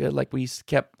wasn't that good. Like we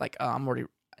kept like,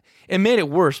 it made it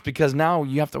worse, because now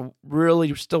you have to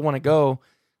really still want to go.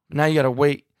 Now you got to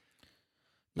wait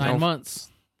 9 months.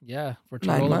 Yeah. For it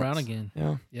to roll around again.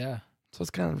 Yeah. Yeah. So it's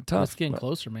kind of tough. It's getting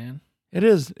closer, man. It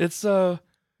is. It's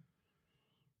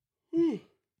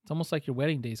It's almost like your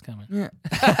wedding day's coming. Yeah.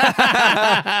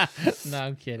 No,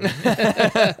 I'm kidding.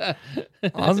 I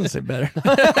was gonna say better.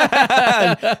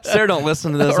 Sarah, don't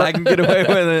listen to this. I can get away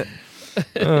with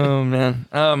it. Oh man.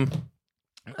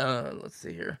 Let's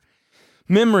see here.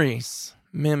 Memories.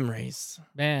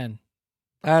 Man.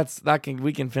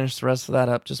 We can finish the rest of that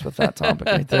up just with that topic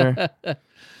right there.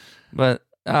 But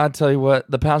I'll tell you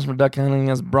what, the passion for duck hunting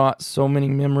has brought so many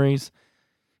memories.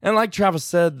 And like Travis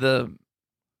said,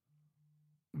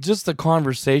 just the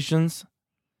conversations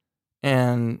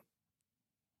and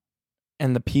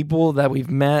the people that we've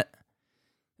met,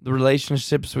 the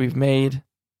relationships we've made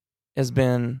has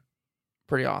been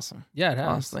pretty awesome. Yeah, it has.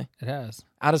 Honestly. It has.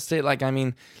 Out of state, like, I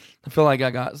mean, I feel like I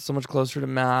got so much closer to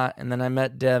Matt, and then I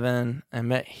met Devin, I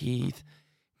met Heath.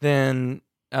 Then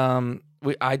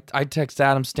I text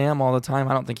Adam Stam all the time.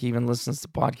 I don't think he even listens to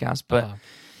podcasts, but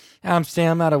Adam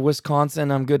Stam out of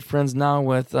Wisconsin. I'm good friends now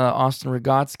with Austin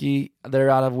Rogotsky. They're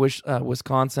out of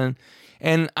Wisconsin.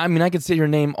 And I mean, I could sit here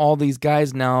and name all these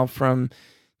guys now from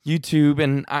YouTube,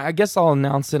 and I guess I'll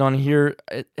announce it on here.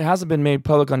 It hasn't been made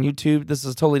public on YouTube. This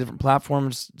is a totally different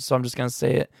platform, so I'm just going to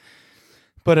say it.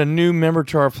 But a new member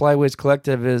to our Flyways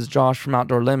Collective is Josh from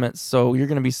Outdoor Limits. So you're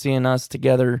going to be seeing us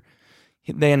together.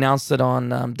 They announced it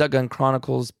on Duck Gun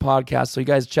Chronicles podcast. So you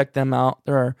guys check them out.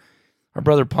 They're our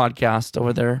brother podcast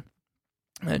over there,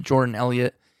 Jordan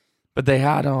Elliott. But they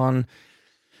had on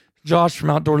Josh from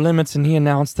Outdoor Limits, and he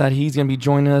announced that he's going to be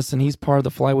joining us, and he's part of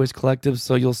the Flyways Collective.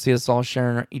 So you'll see us all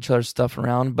sharing each other's stuff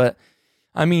around. But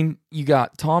I mean, you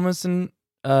got Thomas and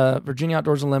Virginia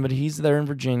Outdoors Unlimited. He's there in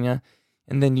Virginia.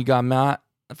 And then you got Matt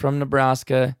from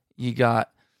Nebraska. You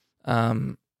got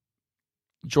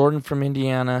Jordan from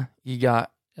Indiana. You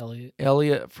got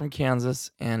Elliot from Kansas,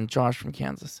 and Josh from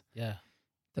Kansas. Yeah.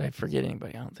 Did I forget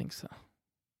anybody? I don't think so.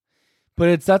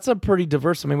 But that's a pretty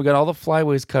diverse. I mean, we got all the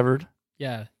flyways covered.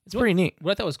 Yeah. It's pretty neat.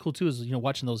 What I thought was cool too is,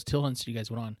 watching those till hunts you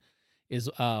guys went on, is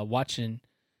watching,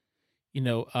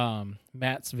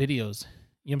 Matt's videos.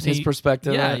 You know what I'm saying? His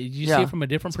perspective. Yeah, you see it from a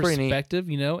different perspective,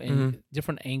 and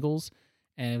different angles.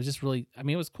 And it was just really, I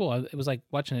mean, it was cool. It was like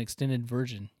watching an extended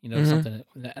version, something.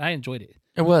 And I enjoyed it.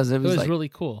 It was like, really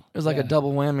cool. It was like a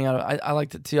double whammy. I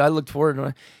liked it too. I looked forward to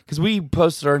it because we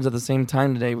posted ours at the same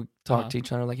time today. We talked to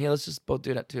each other like, hey, let's just both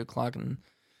do it at 2:00 and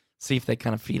see if they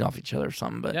kind of feed off each other or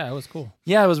something. But yeah, it was cool.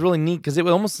 Yeah, it was really neat because it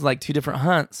was almost like two different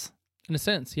hunts. In a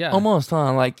sense, yeah. Almost,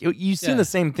 huh? Like you see the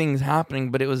same things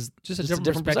happening, but it was just a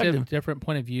different perspective, different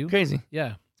point of view. Crazy.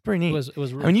 Yeah. It's pretty neat. It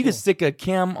was really I mean, you cool. could stick a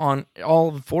cam on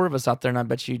all four of us out there, and I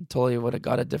bet you totally would have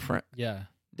got a different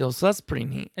deal. So that's pretty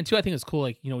neat. And two, I think it's cool,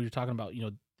 like, you're talking about,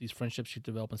 these friendships you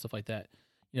develop and stuff like that.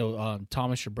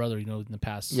 Thomas, your brother, in the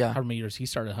past however many years he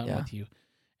started hunting with you.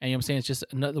 And you know what I'm saying? It's just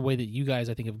another way that you guys,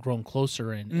 I think, have grown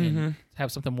closer and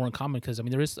have something more in common. Because, I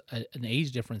mean, there is an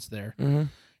age difference there. And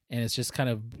it's just kind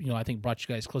of, I think brought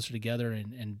you guys closer together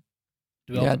and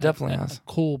developed definitely a has.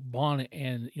 cool bond,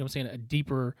 and you know what I'm saying, a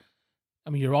deeper. I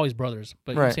mean, you're always brothers,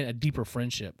 but you know what I'm saying, a deeper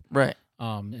friendship. Right.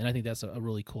 And I think that's a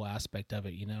really cool aspect of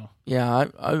it, you know. Yeah,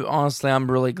 I honestly, I'm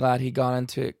really glad he got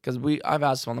into it because I've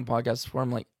asked him on the podcast before.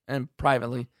 I'm like, and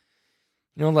privately,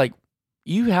 you know, like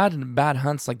you had bad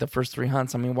hunts like the first 3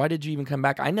 hunts. I mean, why did you even come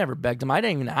back? I never begged him. I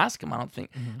didn't even ask him. I don't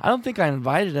think. Mm-hmm. I don't think I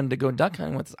invited him to go duck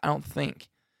hunting with us. I don't think.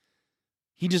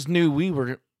 He just knew we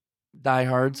were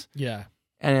diehards. Yeah.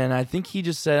 And I think he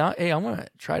just said, "Hey, I want to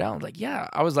try it out." I was like, "Yeah."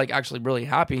 I was like actually really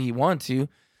happy he wanted to.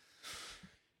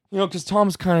 You know, because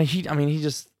Tom's kind of he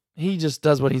just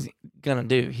does what he's gonna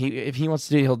do. If he wants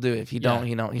to do it, he'll do it. If he don't,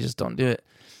 he don't. He just don't do it.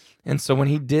 And so when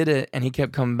he did it and he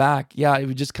kept coming back,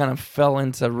 it just kind of fell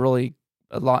into really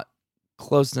a lot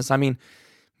closeness. I mean,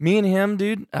 me and him,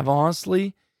 dude, have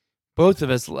honestly, both of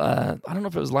us. I don't know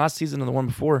if it was last season or the one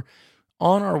before.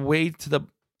 On our way to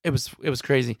it was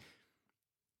crazy.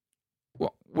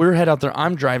 Well, we're head out there.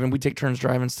 I'm driving. We take turns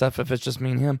driving stuff. If it's just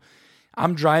me and him.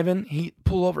 I'm driving. He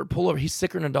pull over. He's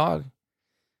sicker than a dog.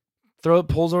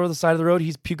 Pulls over the side of the road.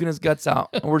 He's puking his guts out.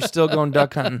 And we're still going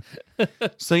duck hunting.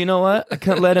 So you know what? I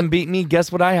couldn't let him beat me.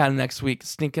 Guess what I had next week?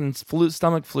 Stinking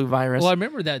stomach flu virus. Well, I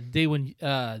remember that day when, you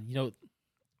know,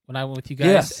 when I went with you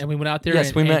guys and we went out there.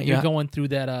 Yes, we met. And you're going through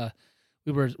that.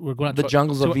 We were going out the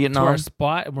jungles of Vietnam. To our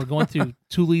spot, and we're going through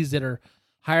tules that are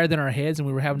higher than our heads, and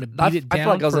we were having to beat it down. I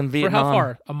feel like I was in Vietnam. For how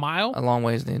far? A mile? A long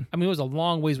ways, dude. I mean, it was a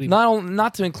long ways. We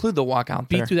not to include the walk out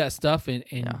beat there. through that stuff, and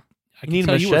I can need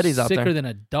tell you were machetes out sicker there. than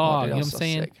a dog. Dude, you know what I'm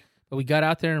saying? sick. But we got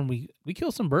out there and we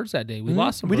killed some birds that day. We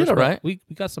lost some We birds. did all but right. We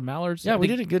got some mallards. Yeah, I we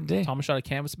think did a good day. Thomas shot a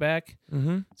canvasback.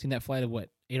 Mm-hmm. Seen that flight of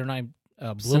 8 or 9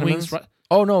 blue Cinnamons? wings.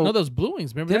 Oh no, No, those blue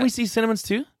wings. Remember didn't that? we see cinnamons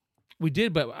too? We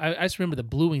did, but I just remember the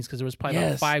blue wings because there was probably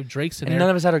about 5 drakes in And there. none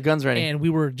of us had our guns ready. And we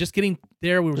were just getting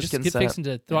there. We were Just just getting set fixing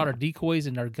to throw out our decoys,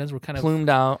 and our guns were kind of Plumed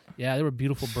out. Yeah, they were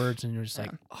beautiful birds, and you're just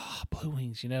like, blue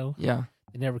wings, you know. Yeah.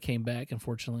 They never came back,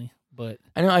 unfortunately. But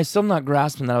I know I still not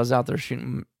grasping that I was out there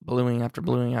shooting bluing after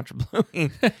bluing after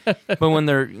bluing. But when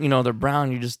they're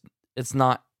brown, it's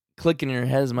not clicking in your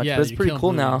head as much. yeah, but it's you're pretty killing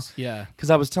cool blue now. wings. Yeah.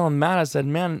 Because I was telling Matt, I said,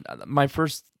 man, my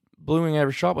first bluing I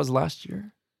ever shot was last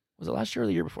year. Was it last year or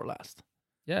the year before last?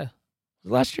 Yeah. Was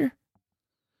it last year?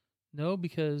 No,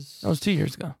 because That was 2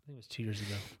 years ago. I think it was 2 years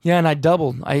ago. Yeah, and I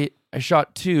doubled. I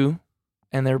shot 2,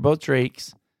 and they were both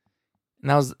drakes. And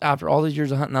that was after all these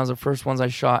years of hunting. That was the first ones I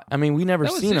shot. I mean, we never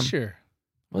That was seen this them. year.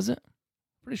 Was it?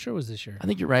 Pretty sure it was this year. I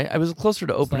think you're right. I was closer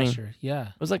to It was opening. last year. Yeah.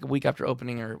 It was like a week after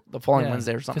opening or the following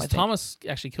Wednesday or something. Because Thomas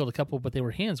actually killed a couple, but they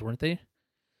were hens, weren't they?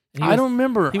 And I don't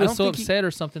remember. He I was don't so think upset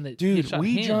or something that he dude, shot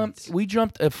we hens.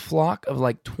 jumped a flock of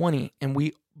like 20, and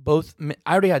we both.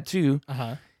 I already had 2,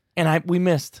 and we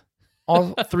missed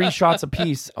all 3 shots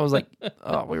apiece. I was like,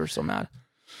 oh, we were so mad.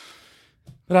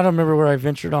 But I don't remember where I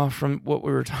ventured off from what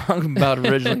we were talking about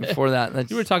originally before that.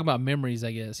 You were talking about memories,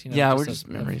 I guess. You know, Yeah, we're of- just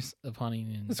memories of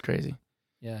hunting. And, It's crazy.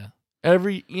 yeah.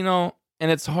 And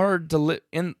it's hard to live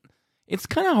in. It's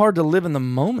kind of hard to live in the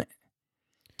moment,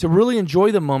 to really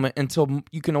enjoy the moment until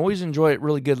you can always enjoy it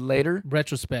really good later.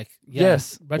 Retrospect. Yeah.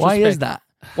 Yes. Why is that?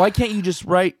 Why can't you just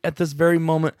right at this very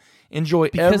moment enjoy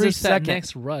Because every it's second? that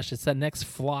next rush. It's that next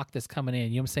flock that's coming in. You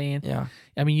know what I'm saying? Yeah.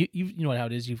 I mean, you know how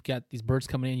it is. You've got these birds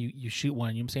coming in. You shoot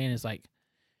one. You know what I'm saying? It's like,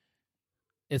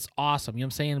 it's awesome. You know what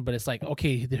I'm saying? But it's like,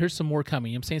 okay, there's some more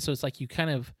coming. You know what I'm saying? So it's like you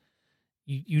kind of,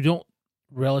 you don't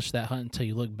relish that hunt until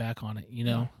you look back on it, you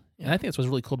know? Yeah. And I think that's what's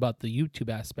really cool about the YouTube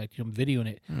aspect. You know, I'm videoing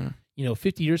it. Mm. You know,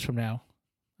 50 years from now,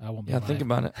 I won't be Yeah, alive. think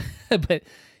about it. But,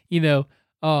 you know,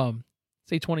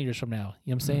 say 20 years from now,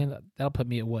 you know what I'm saying? That'll put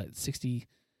me at what, 60,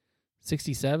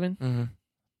 67? Mm-hmm.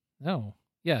 No.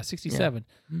 Yeah, 67.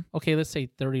 Mhm. Okay, let's say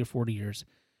 30 or 40 years.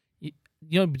 You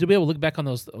know, to be able to look back on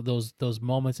those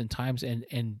moments and times and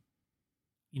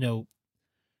you know,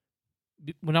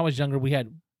 when I was younger, we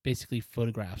had basically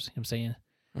photographs, you know what I'm saying?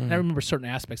 And I remember certain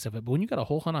aspects of it, but when you got a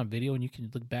whole hunt on video and you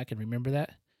can look back and remember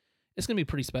that, it's going to be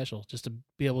pretty special just to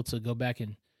be able to go back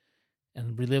and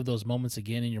relive those moments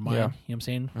again in your mind. Yeah. You know what I'm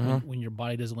saying? Mhm. When your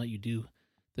body doesn't let you do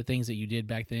the things that you did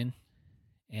back then.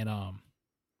 And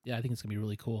yeah, I think it's going to be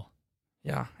really cool.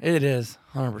 Yeah, it is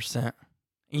 100%.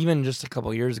 Even just a couple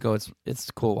of years ago,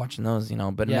 it's cool watching those, you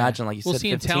know. But Yeah. imagine, like you Well, said,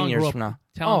 seeing 15 Talon years grow up- from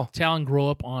now. Talon grow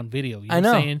up on video. You know I what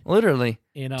know, I'm saying? literally.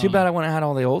 And, Too bad I wouldn't have had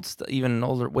all the old stuff, even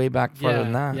older, way back farther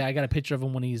than that. Yeah, I got a picture of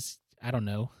him when he's, I don't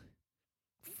know,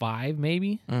 5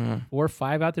 maybe, Mhm. 4 or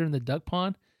 5 out there in the duck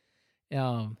pond.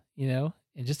 You know,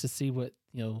 and just to see what,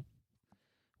 you know,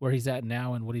 where he's at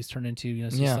now and what he's turned into, you know,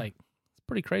 it's Yeah. just like, it's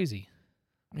pretty crazy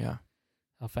Yeah,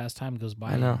 how fast time goes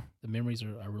by. I know. The memories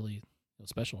are really, you know,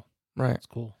 special. right. It's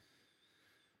cool.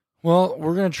 Well,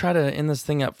 we're going to try to end this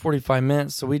thing at 45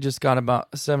 minutes. So we just got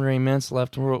about 7 or 8 minutes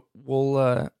left.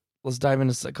 Let's dive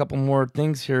into a couple more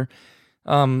things here.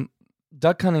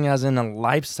 Duck hunting as in a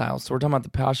lifestyle. So we're talking about the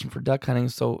passion for duck hunting.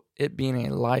 So it being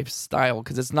a lifestyle,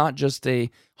 because it's not just a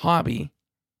hobby,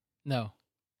 No,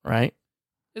 right?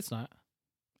 it's not.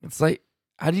 It's like,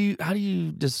 how do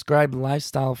you describe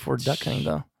lifestyle for duck hunting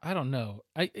though? I don't know.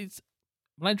 It's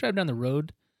when I drive down the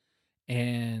road,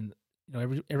 and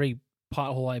every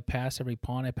pothole I pass, every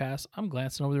pond I pass, I'm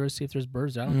glancing over there to see if there's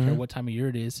birds. I don't care what time of year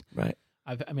it is. Right.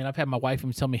 I've had my wife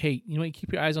even tell me, hey, you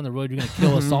keep your eyes on the road. You're going to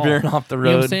kill us all. Veering off the road.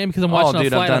 You know what I'm saying? Because I'm watching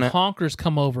dude, a flight I've done of honkers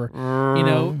come over.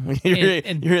 You're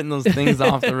hitting those things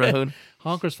off the road.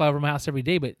 Honkers fly over my house every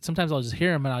day, but sometimes I'll just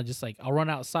hear them and I'll run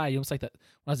outside. It's like that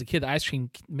when I was a kid, the ice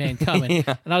cream man coming,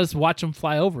 and I'll just watch them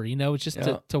fly over. It's just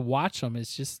to watch them.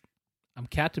 It's just I'm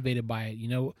captivated by it.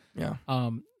 Yeah.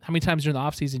 How many times during the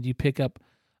off season do you pick up,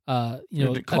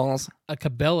 calls a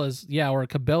Cabela's, or a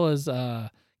Cabela's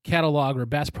catalog or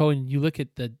Bass Pro, and you look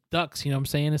at the ducks? You know what I'm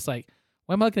saying? It's like,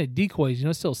 why am I looking at decoys?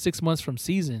 It's still 6 months from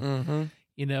season.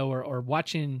 Or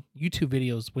watching YouTube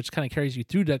videos, which kind of carries you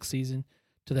through duck season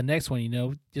to the next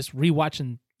one. Just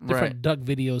rewatching different duck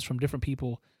videos from different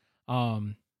people.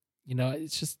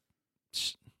 It's just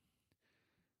it's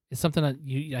something that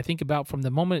I think about from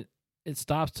the moment it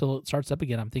stops till it starts up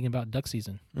again. I'm thinking about duck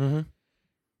season, and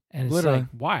it's Literally. like,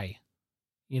 why?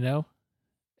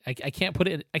 I can't put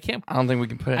it. I don't think we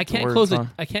can put it. I can't close it.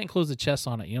 I can't close the chest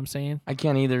on it. You know what I'm saying? I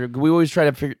can't either. We always try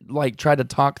to try to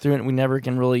talk through it, and we never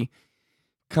can really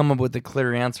come up with a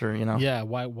clear answer. Yeah.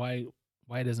 Why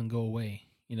it doesn't go away?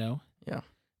 Yeah.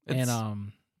 And I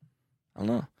don't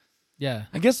know. Yeah.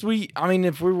 I guess if we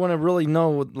want to really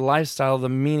know the lifestyle, the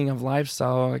meaning of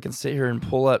lifestyle, I can sit here and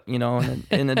pull up, in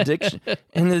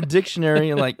the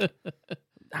dictionary, like,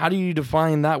 how do you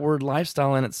define that word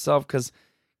lifestyle in itself? Because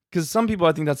some people,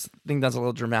 I think that's a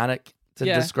little dramatic to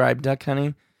describe duck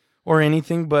hunting or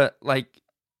anything, but like,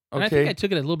 okay. And I think I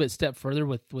took it a little bit step further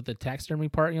with the taxidermy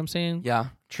part. You know what I'm saying? Yeah,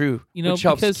 true. Which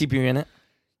helps keep you in it.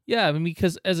 Yeah,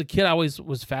 because as a kid, I always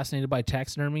was fascinated by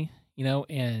taxidermy.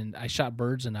 And I shot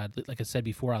birds, and like I said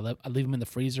before, I'd leave them in the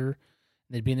freezer, and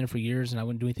they'd be in there for years, and I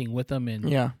wouldn't do anything with them.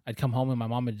 And I'd come home, and my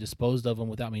mom had disposed of them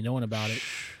without me knowing about it.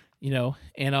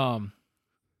 And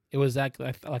it was like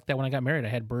that when I got married. I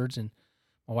had birds, and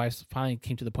my wife finally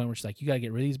came to the point where she's like, "You got to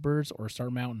get rid of these birds or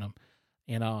start mounting them."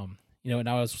 And and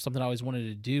that was something I always wanted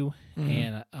to do,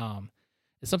 and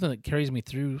it's something that carries me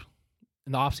through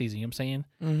in the off season. You know what I'm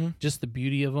saying? Just the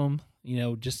beauty of them.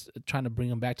 Just trying to bring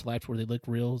them back to life where they look as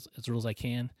real as I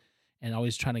can, and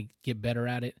always trying to get better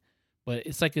at it. But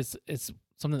it's like it's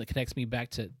something that connects me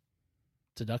back to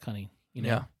duck hunting.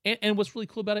 Yeah. And what's really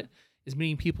cool about it is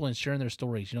meeting people and sharing their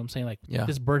stories. You know what I'm saying? Like,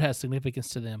 this bird has significance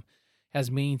to them,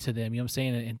 has meaning to them. You know what I'm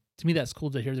saying? And to me, that's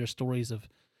cool to hear their stories of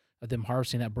them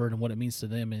harvesting that bird and what it means to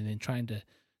them, and then trying to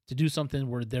do something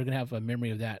where they're gonna have a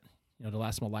memory of that. To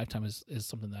last my lifetime is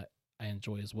something that I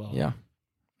enjoy as well. Yeah.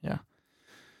 Yeah.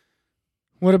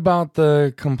 What about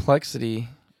the complexity?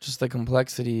 Just the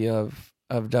complexity of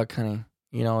duck hunting.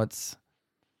 It's.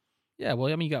 Yeah, well,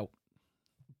 you got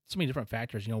so many different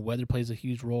factors. Weather plays a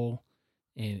huge role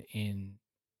in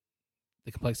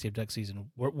the complexity of duck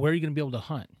season. Where are you going to be able to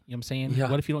hunt? You know what I'm saying? Yeah.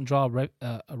 What if you don't draw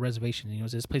a reservation?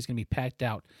 Is this place going to be packed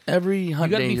out? Every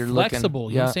hunt day you're flexible.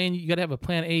 Looking. You know what I'm saying? You got to have a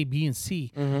plan A, B, and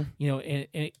C.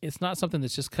 Mm-hmm. And it's not something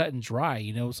that's just cut and dry.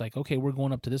 It's like, okay, we're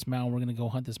going up to this mountain. We're going to go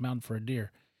hunt this mountain for a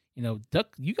deer.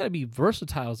 Duck. You got to be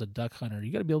versatile as a duck hunter.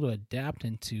 You got to be able to adapt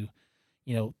into,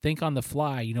 think on the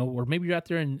fly. Or maybe you're out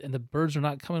there and the birds are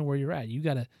not coming where you're at. You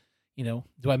got to,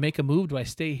 do I make a move? Do I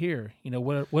stay here?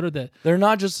 What are the? They're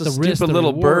not just a stupid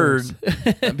little bird.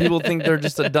 People think they're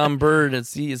just a dumb bird.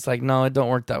 It's like, no, it don't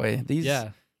work that way. These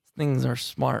things are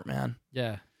smart, man.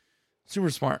 Yeah,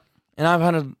 super smart. And I've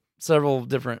hunted several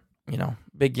different,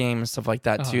 big game and stuff like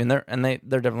that too. And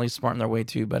they're definitely smart in their way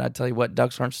too. But I tell you what,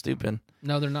 ducks aren't stupid.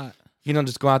 No, they're not. You don't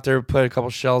just go out there, put a couple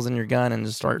shells in your gun, and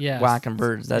just start whacking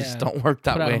birds. That just don't work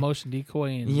that way. Put out a motion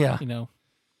decoy and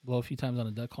blow a few times on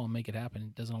a duck call and make it happen.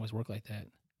 It doesn't always work like that.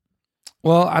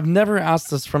 Well, I've never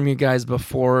asked this from you guys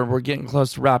before. We're getting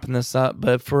close to wrapping this up,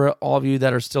 but for all of you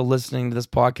that are still listening to this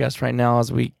podcast right now,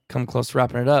 as we come close to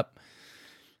wrapping it up,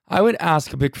 I would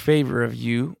ask a big favor of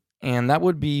you, and that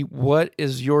would be, what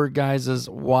is your guys'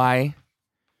 why?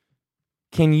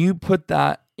 Can you put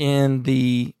that in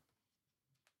the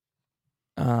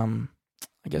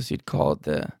I guess you'd call it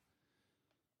the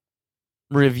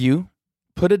review.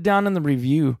 Put it down in the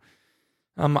review.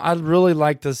 I'd really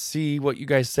like to see what you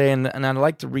guys say, and I'd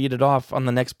like to read it off on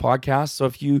the next podcast. So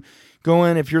if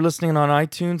you're listening on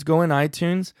iTunes, go in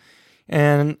iTunes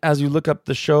And as you look up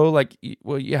the show, like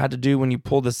what you had to do when you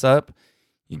pull this up,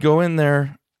 you go in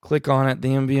there, click on it, the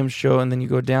MVM show, and then you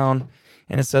go down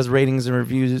and it says ratings and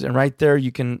reviews. And right there,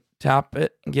 you can tap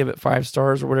it and give it 5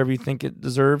 stars or whatever you think it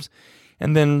deserves.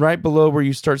 And then right below where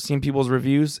you start seeing people's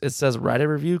reviews, it says write a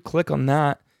review. Click on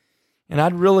that. And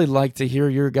I'd really like to hear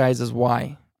your guys'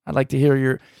 why. I'd like to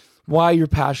hear why you're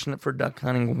passionate for duck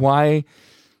hunting, why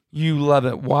you love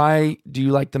it, why do you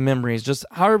like the memories, just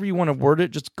however you want to word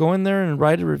it, just go in there and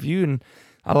write a review. And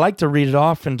I like to read it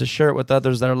off and to share it with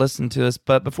others that are listening to this.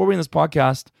 But before we end this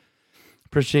podcast,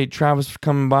 appreciate Travis for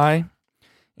coming by.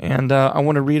 And I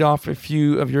want to read off a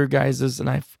few of your guys's, and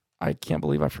I can't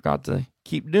believe I forgot to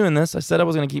keep doing this. I said I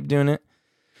was going to keep doing it.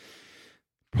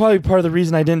 Probably part of the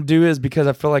reason I didn't do it is because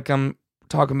I feel like I'm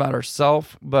talking about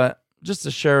ourselves, but just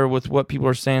to share with what people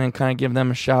are saying and kind of give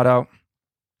them a shout out.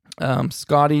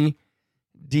 Scotty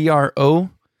DRO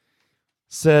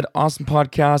said, awesome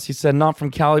podcast. He said, not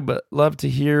from Cali, but love to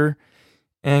hear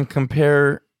and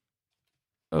compare.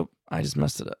 Oh, I just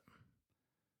messed it up.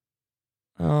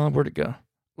 Where'd it go?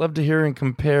 Love to hear and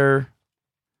compare.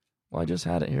 Well, I just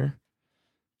had it here.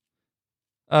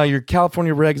 Your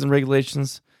California regs and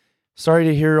regulations. Sorry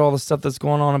to hear all the stuff that's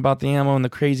going on about the ammo and the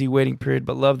crazy waiting period,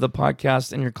 but love the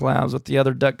podcast and your collabs with the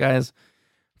other duck guys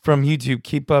from YouTube.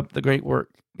 Keep up the great work,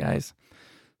 guys.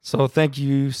 So thank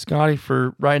you, Scotty,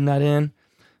 for writing that in.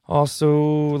 Also,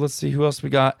 let's see who else we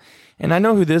got. And I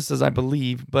know who this is, I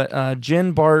believe, but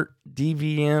Jen Bart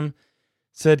DVM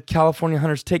said, California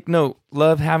hunters, take note.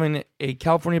 Love having a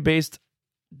California-based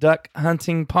duck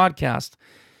hunting podcast.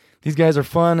 These guys are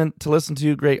fun to listen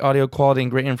to, great audio quality and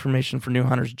great information for new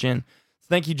hunters, Jen.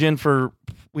 Thank you, Jen,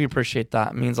 we appreciate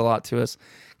that. It means a lot to us.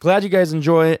 Glad you guys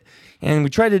enjoy it. And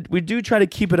we do try to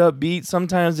keep it upbeat.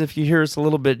 Sometimes if you hear us a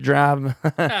little bit drab.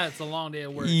 It's a long day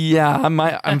at work. Yeah,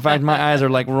 in fact, my eyes are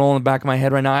like rolling in the back of my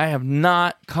head right now. I have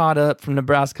not caught up from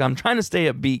Nebraska. I'm trying to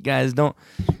stay upbeat, guys. Don't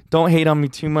hate on me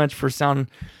too much for sounding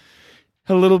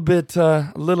a little bit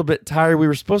tired. We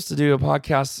were supposed to do a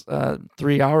podcast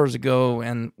 3 hours ago,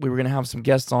 and we were going to have some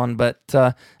guests on. But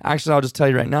actually, I'll just tell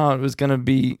you right now, it was going to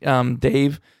be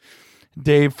Dave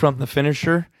from The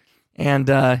Finisher.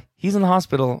 And he's in the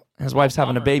hospital. His wife's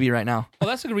having a baby right now. Well,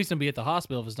 that's a good reason to be at the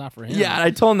hospital if it's not for him. Yeah, and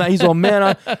I told him that. He's all,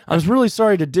 man, I was really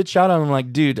sorry to ditch out on him. I'm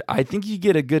like, dude, I think you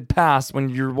get a good pass when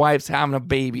your wife's having a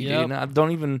baby, Yep. dude.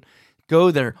 Don't even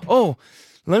go there. Oh,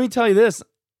 let me tell you this.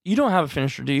 You don't have a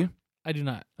finisher, do you? I do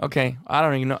not. Okay, I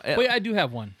don't even know. Wait, I do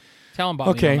have one. Tell him about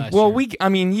Okay, me last well, year.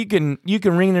 you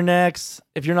can wring their necks.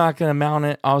 If you're not going to mount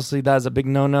it, obviously that's a big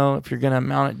no-no. If you're going to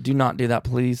mount it, do not do that,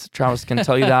 please. Travis can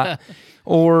tell you that.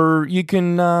 Or you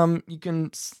can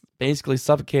basically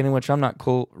suffocate it, which I'm not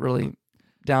really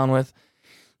down with.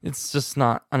 It's just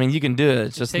not. I mean, you can do it.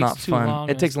 It's just not fun.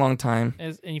 It takes a long time.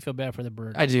 And you feel bad for the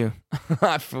bird. I do.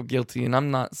 I feel guilty, and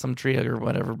I'm not some tree hugger or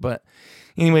whatever. But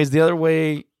anyways, the other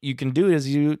way you can do it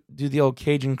is you do the old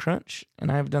Cajun crunch,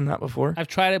 and I've done that before. I've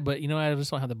tried it, but I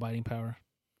just don't have the biting power.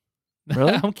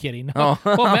 Really? I'm kidding. No. Oh.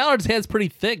 Well, Mallard's head's pretty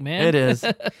thick, man. It is.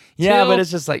 Yeah, but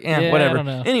it's just like, Yeah, whatever. I don't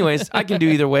know. Anyways, I can do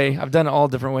either way. I've done it all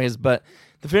different ways, but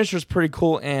the finisher is pretty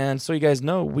cool. And so you guys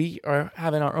know, we are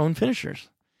having our own finishers.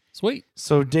 Sweet.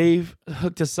 So Dave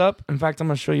hooked us up. In fact, I'm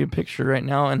going to show you a picture right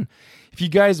now. And if you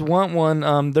guys want one,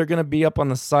 they're going to be up on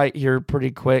the site here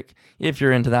pretty quick if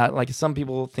you're into that. Like some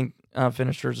people think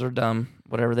finishers are dumb,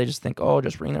 whatever. They just think, oh,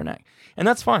 just wring their neck. And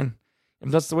that's fine. If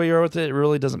that's the way you are with it, it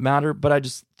really doesn't matter. But I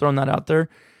just thrown that out there.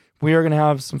 We are going to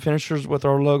have some finishers with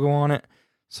our logo on it.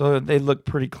 So they look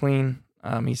pretty clean.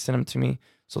 He sent them to me.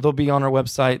 So they'll be on our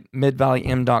website,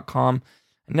 midvalleym.com.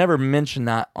 I never mentioned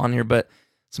that on here, but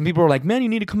some people are like, man, you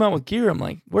need to come out with gear. I'm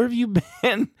like, where have you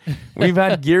been? We've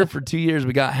had gear for 2 years.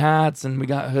 We got hats and we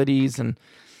got hoodies and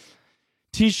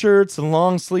T-shirts and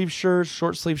long sleeve shirts,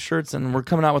 short sleeve shirts, and we're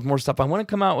coming out with more stuff. I want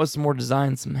to come out with some more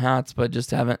designs, some hats, but just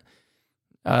haven't.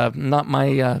 Not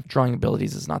my drawing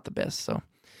abilities is not the best. So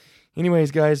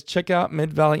anyways, guys, check out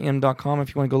midvalleym.com if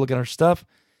you want to go look at our stuff.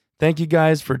 Thank you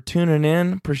guys for tuning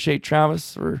in. Appreciate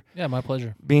Travis for my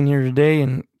pleasure being here today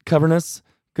and covering us.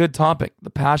 Good topic, the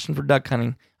passion for duck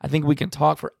hunting. I think we can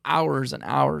talk for hours and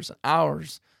hours and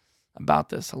hours about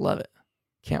this. I love it.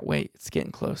 Can't wait. It's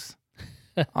getting close.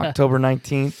 October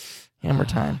 19th, hammer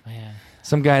time. Man.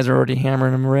 Some guys are already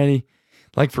hammering them already.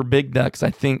 Like for big ducks, I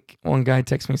think one guy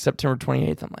texted me September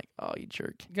 28th. I'm like, oh, you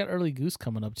jerk. You got early goose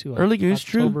coming up too. Early goose,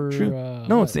 October, true.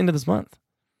 No, it's the end of this month.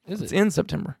 It's in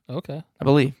September. Okay. I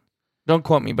believe. Don't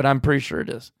quote me, but I'm pretty sure it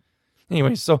is.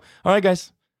 Anyways, so, all right,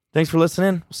 guys. Thanks for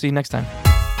listening. We'll see you next time.